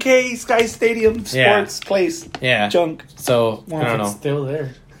NXT UK Sky Stadium sports place. Yeah. Junk. So, I don't know. It's still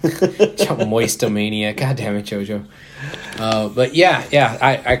there. Moistomania. God damn it, JoJo. But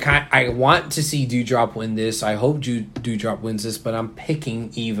I want to see Doudrop win this. I hope Doudrop wins this, but I'm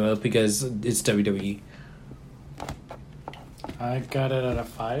picking Eva because it's WWE. I got it at a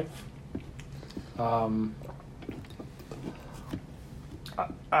 5.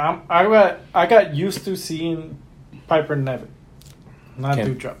 I got used to seeing Piper Niven, not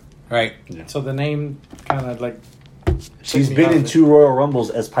Doudrop. Right. Yeah. So the name kind of like... She's been in 2 Royal Rumbles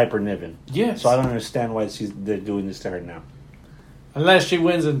as Piper Niven. Yes. So I don't understand why they're doing this to her now. Unless she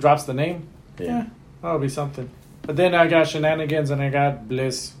wins and drops the name. Yeah. That'll be something. But then I got Shenanigans and I got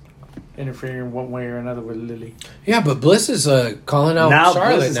Bliss interfering one way or another with Lily. Yeah, but Bliss is calling out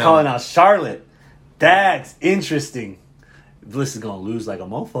Charlotte Bliss is calling out Charlotte. That's interesting. Bliss is going to lose like a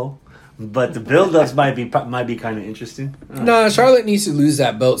mofo. But the build-ups might be kind of interesting. No, Charlotte needs to lose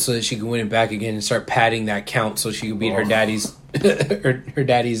that belt so that she can win it back again and start padding that count so she can beat her daddy's her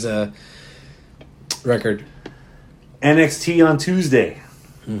daddy's record. NXT on Tuesday.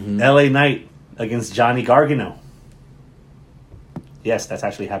 LA Knight against Johnny Gargano. Yes, that's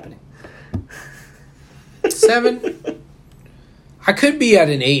actually happening. 7. I could be at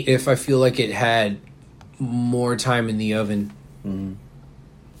an 8 if I feel like it had more time in the oven. Mm-hmm.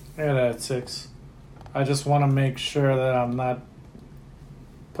 I got it at 6. I just want to make sure that I'm not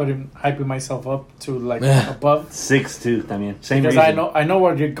hyping myself up to like above 6 too. I mean, same because reason. I know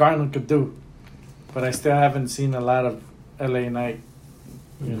what Gargano could do, but I still haven't seen a lot of LA Knight.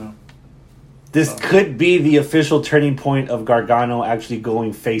 This could be the official turning point of Gargano actually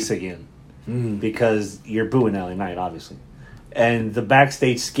going face again, because you're booing LA Knight, obviously, and the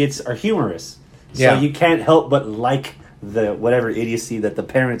backstage skits are humorous, so you can't help but like the whatever idiocy that the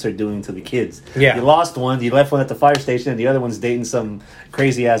parents are doing to the kids. Yeah. You lost one, you left one at the fire station, and the other one's dating some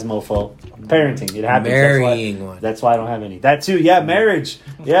crazy ass mofo. Parenting, it happens. Marrying one. That's why I don't have any. That too, yeah, marriage.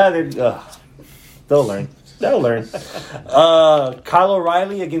 Yeah, they'll learn. They'll learn. Kyle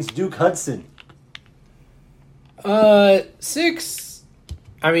O'Reilly against Duke Hudson. 6.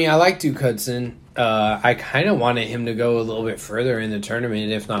 I mean, I like Duke Hudson. I kind of wanted him to go a little bit further in the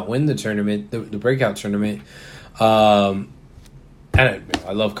tournament, if not win the tournament, the breakout tournament. And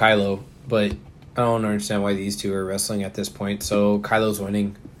I love Kylo, but I don't understand why these two are wrestling at this point. So Kylo's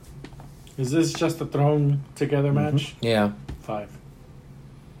winning. Is this just a thrown together match? Yeah. 5.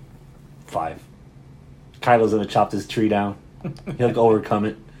 5. Kylo's gonna chop this tree down. He'll overcome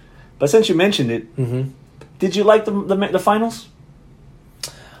it. But since you mentioned it, did you like the finals?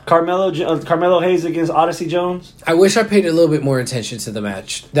 Carmelo Hayes against Odyssey Jones. I wish I paid a little bit more attention to the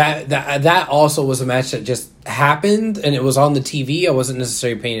match. That also was a match that just happened, and it was on the TV. I wasn't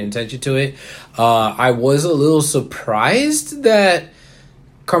necessarily paying attention to it. I was a little surprised that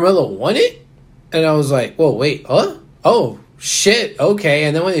Carmelo won it, and I was like, "Whoa, wait, huh? Oh, shit, okay."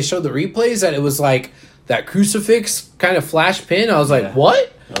 And then when they showed the replays, that it was like that crucifix kind of flash pin, I was like,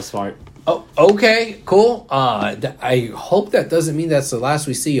 "What?" That was smart. Oh, okay, cool. I hope that doesn't mean that's the last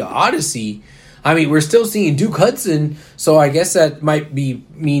we see of Odyssey. I mean, we're still seeing Duke Hudson, so I guess that might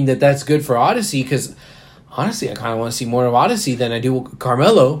mean that that's good for Odyssey, because honestly, I kind of want to see more of Odyssey than I do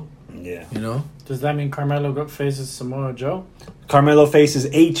Carmelo. Yeah. You know? Does that mean Carmelo faces Samoa Joe? Carmelo faces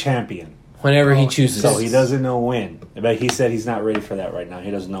a champion. Whenever he chooses. So he doesn't know when. But he said he's not ready for that right now. He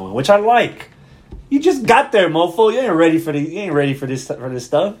doesn't know when, which I like. You just got there, mofo. You ain't ready for this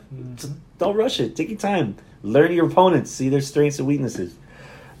stuff. Just don't rush it. Take your time. Learn your opponents. See their strengths and weaknesses.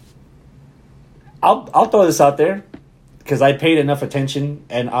 I'll throw this out there because I paid enough attention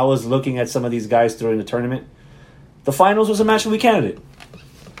and I was looking at some of these guys during the tournament. The finals was a match of the candidate.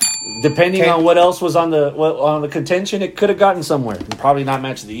 Depending on what else was on the contention, it could have gotten somewhere. Probably not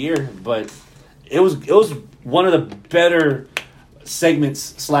match of the year, but it was one of the better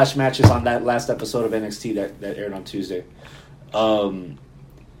segments / matches on that last episode of NXT that aired on Tuesday. I'm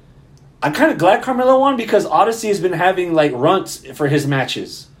kind of glad Carmelo won because Odyssey has been having like runts for his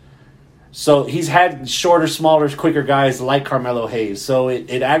matches. So he's had shorter, smaller, quicker guys like Carmelo Hayes. So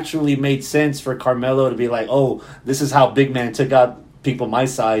it actually made sense for Carmelo to be like, oh, this is how Big Man took out people my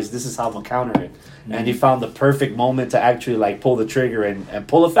size. This is how I'm going to counter it. Mm-hmm. And he found the perfect moment to actually like pull the trigger and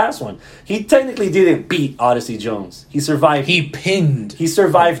pull a fast one. He technically didn't beat Odyssey Jones. He survived. He pinned. He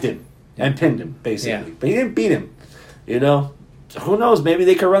survived him and pinned him, basically. Yeah. But he didn't beat him. You know? Who knows? Maybe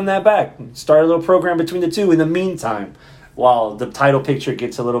they could run that back. Start a little program between the two in the meantime while the title picture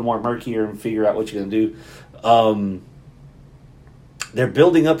gets a little more murkier and figure out what you're going to do. They're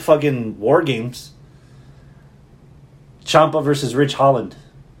building up fucking War Games. Ciampa versus Rich Holland.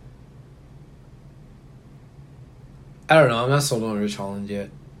 I don't know. I'm not sold on Rich Holland yet.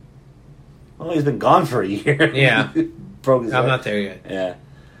 Well, he's been gone for a year. Yeah. Broke his I'm leg. not there yet. Yeah.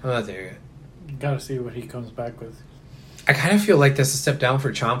 I'm not there yet. You gotta see what he comes back with. I kind of feel like that's a step down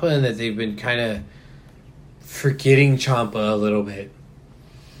for Ciampa and that they've been kind of forgetting Ciampa a little bit.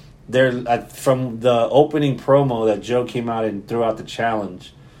 They're from the opening promo that Joe came out and threw out the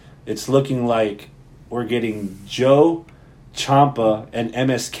challenge. It's looking like we're getting Joe, Ciampa, and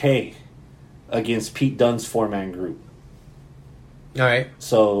MSK against Pete Dunne's four-man group. All right.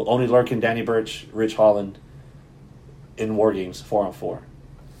 So Oney Lorcan, Danny Burch, Rich Holland in War Games 4-on-4.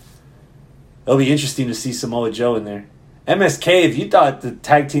 It'll be interesting to see Samoa Joe in there. MSK, if you thought the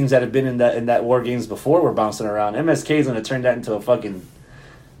tag teams that have been in that War Games before were bouncing around, MSK is going to turn that into a fucking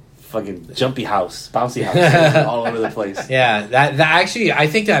jumpy house, bouncy house all over the place. Yeah, that actually, I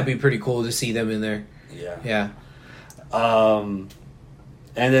think that'd be pretty cool to see them in there. Yeah. And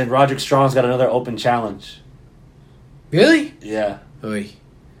then Roderick Strong's got another open challenge. Really? Yeah. Oy.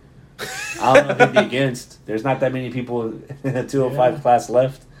 I don't know if he'd be against. There's not that many people in the 205 class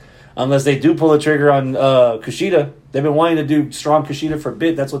left. Unless they do pull a trigger on Kushida. They've been wanting to do Strong Kushida for a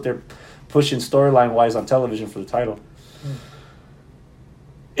bit. That's what they're pushing storyline-wise on television for the title.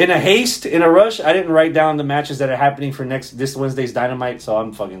 In a rush, I didn't write down the matches that are happening for this Wednesday's Dynamite, so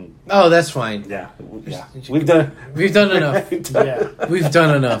I'm fucking... Oh, that's fine. Yeah. We've done enough. Yeah. We've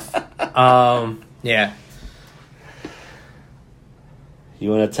done enough. Yeah. You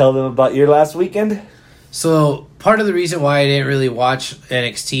want to tell them about your last weekend? So, part of the reason why I didn't really watch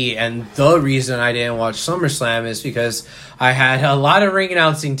NXT and the reason I didn't watch SummerSlam is because I had a lot of ring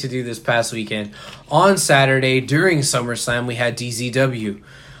announcing to do this past weekend. On Saturday, during SummerSlam, we had DZW.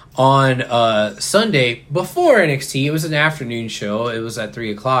 On Sunday, before NXT, it was an afternoon show. It was at 3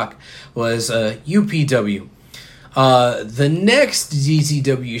 o'clock, was UPW. The next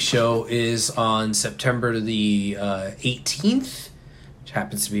DZW show is on September the 18th, which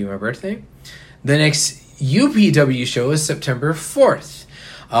happens to be my birthday. The next UPW show is September 4th.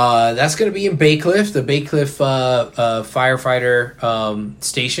 That's going to be in Baycliff, the Baycliff firefighter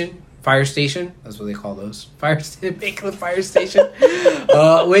fire station. That's what they call those. Baycliff Fire Station.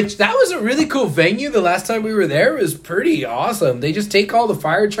 Which, that was a really cool venue. The last time we were there, it was pretty awesome. They just take all the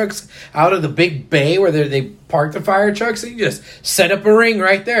fire trucks out of the big bay where they park the fire trucks, and you just set up a ring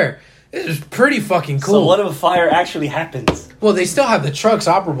right there. It was pretty fucking cool. So what if a fire actually happens? Well, they still have the trucks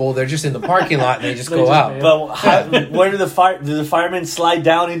operable. They're just in the parking lot, and they just They go just out. pay. But where do the firemen slide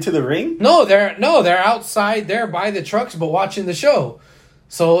down into the ring? No, they're outside there by the trucks, but watching the show.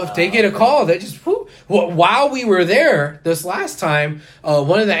 So if they get a call, they just whoop. Well, while we were there this last time,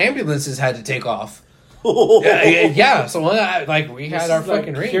 one of the ambulances had to take off. Yeah. So we had our This is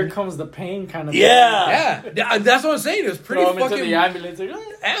fucking ring. Here comes the pain kind of Yeah. Yeah, that's what I'm saying. It was pretty Throw him fucking. into the ambulance. Like,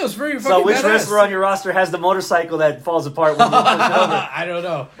 Yeah, it was pretty fucking. So which badass. wrestler on your roster has the motorcycle that falls apart when you push it over? I don't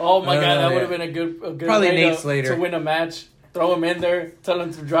know. oh my god, that yeah. would have been a good Probably way Nate to, Slater. to win a match. Throw him in there, tell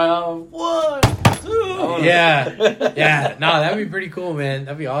him to dry off. 1, 2. Yeah. No, that'd be pretty cool, man.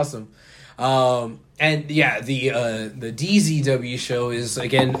 That'd be awesome. And yeah, the DZW show is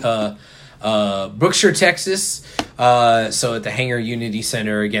again Brookshire, Texas. So at the Hangar Unity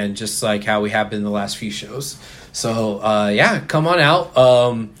Center again, just like how we have been the last few shows. So yeah, come on out.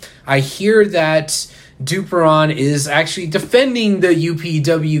 I hear that Duperon is actually defending the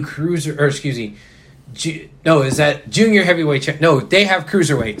UPW Cruiser, or excuse me. No, is that junior heavyweight? No, they have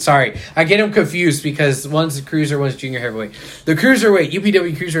cruiserweight. Sorry, I get them confused because one's a cruiser, one's junior heavyweight. The cruiserweight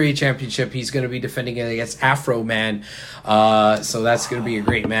UPW Cruiserweight Championship, he's going to be defending it against Afro Man. So that's going to be a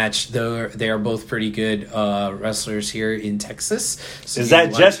great match. They are both pretty good wrestlers here in Texas. So Is you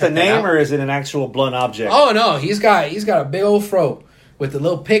that wanna just a check that name out. or is it an actual blunt object? Oh no, he's got a big old fro with the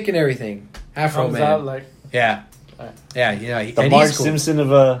little pick and everything. Afro Comes Man. out like Yeah. uh, He, the and Mark he's cool. Simpson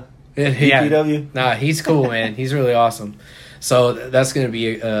of UPW? Nah, he's cool, man. He's really awesome. So that's going to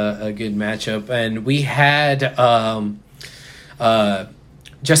be a good matchup. And we had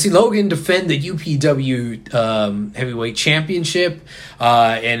Jesse Logan defend the UPW heavyweight championship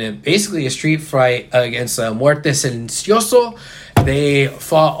in basically a street fight against Muerte Silencioso. They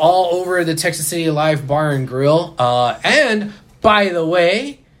fought all over the Texas City Live Bar and Grill. And by the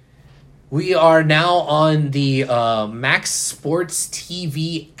way, we are now on the Max Sports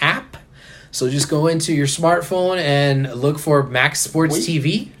TV app. So just go into your smartphone and look for Max Sports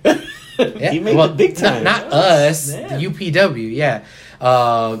TV. Yeah. He made the big time. Not us, Yeah. the UPW, yeah.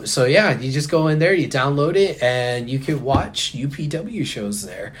 So yeah, you just go in there, you download it, and you can watch UPW shows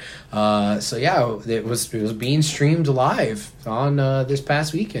there. So yeah, it was being streamed live on this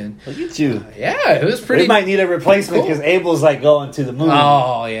past weekend. Look at you. Yeah, it was pretty. We might need a replacement cool. because Abel's like going to the moon.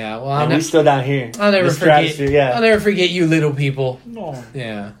 Oh yeah, well and we're still down here. I'll never The forget. stratosphere, yeah. I'll never forget you, little people. no.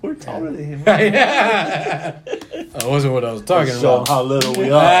 Yeah. We're taller than him. That wasn't what I was talking Show about. how little we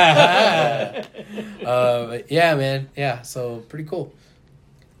are. But yeah, man. Yeah, so pretty cool.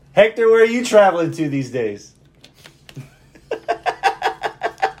 Hector, where are you traveling to these days?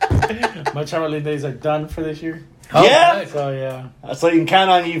 My traveling days are done for this year. Oh, Yeah? nice. So yeah. So you can count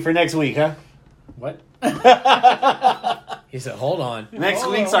on you for next week, huh? What? He said, "Hold on, Next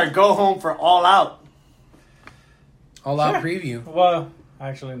week's our go home for All Out. all out preview." Well,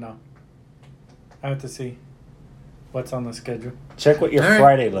 actually no. I have to see what's on the schedule. Check what your All right.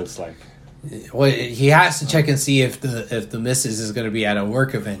 Friday looks like. Well, he has to check and see if the missus is going to be at a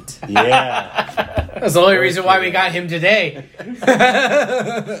work event. Yeah. That's the only reason why we got him today.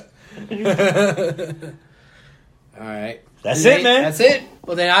 All right, That's it, man. That's it.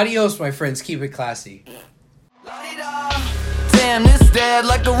 Well, then, adios, my friends. Keep it classy. Damn, this dead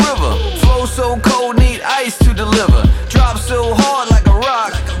like a river. Flow so cold, need ice to deliver. Drop so hard like a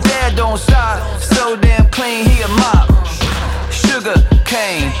rock. Dad don't stop. So damn clean, he a mop. Sugar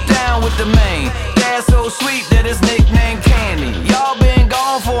cane, down with the main. Dad so sweet that his nickname Candy. Y'all been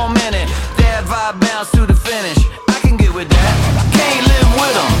gone for a minute. Dad vibe bounce to the finish. I can get with that. Can't live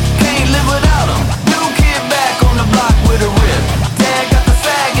with him, can't live without him. New kid back on the block with a rip. Dad got the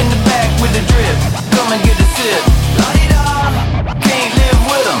fag in the back with the drip. Come and get a sip. La-di-da. Can't live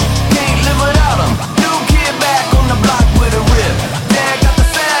with him, can't live without him. New kid back on the block with a rip. Dad got the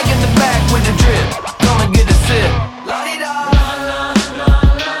fag in the back with the drip. Come and get a sip. La-di-da. La-di-da.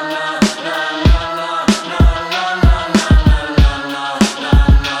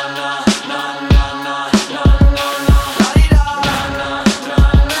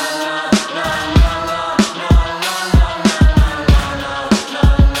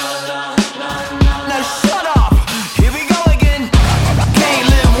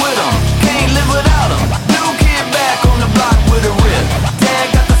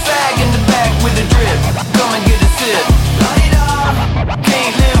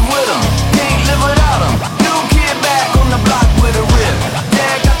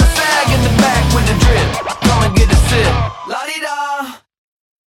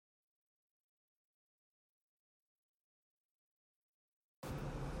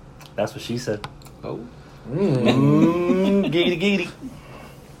 That's what she said. Oh. Giggity giggity.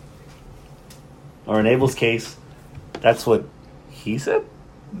 Or in Abel's case, that's what he said.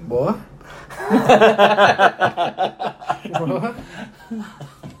 What? What?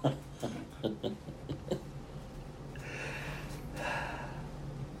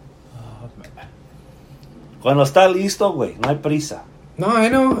 Cuando está listo, güey, no hay prisa. No, I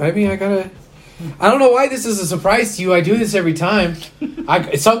know. I mean, I don't know why this is a surprise to you. I do this every time.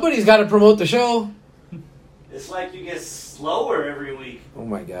 Somebody's got to promote the show. It's like you get slower every week. Oh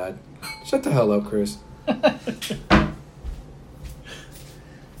my god. Shut the hell up, Chris.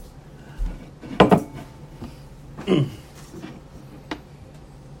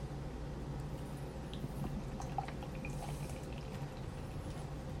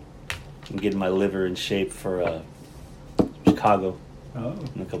 I'm getting my liver in shape for Chicago Oh.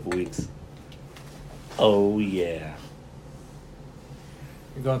 in a couple weeks. Oh yeah.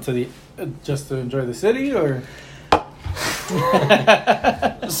 You're going to the just to enjoy the city, or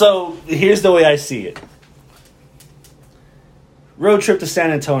So here's the way I see it. Road trip to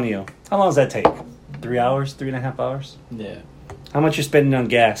San Antonio. How long does that take? 3 hours? 3.5 hours? yeah, How much you're spending on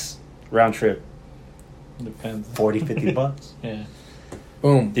gas round trip? depends. 40, 50 bucks. Yeah,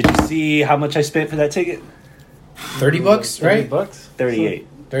 Boom. Did you see how much I spent for that ticket? 30 bucks, right? $30. 38.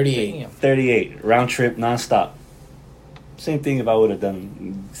 38. Damn. 38 round trip nonstop. Same thing if I would have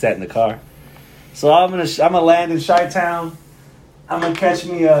done sat in the car. So I'm gonna land in Chi-Town. I'm gonna catch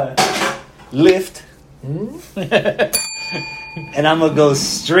me a Lyft, and I'm gonna go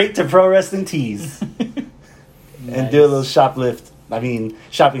straight to Pro Wrestling Tees and do a little shopping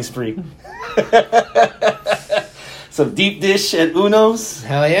spree. Some deep dish at Uno's,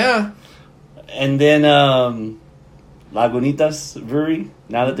 Hell yeah. and then Lagunitas Brewery.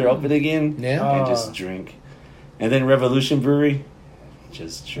 Now that they're open again, Yeah. and just drink. And then Revolution Brewery,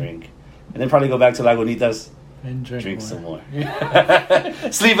 just drink. And then probably go back to Lagunitas, And drink some more.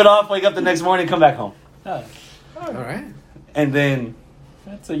 Sleep it off, wake up the next morning, come back home. Oh, All right. And then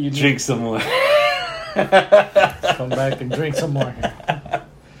that's a unique. drink some more. Come back and drink some more.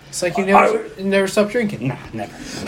 It's like you never stop drinking. Nah, never.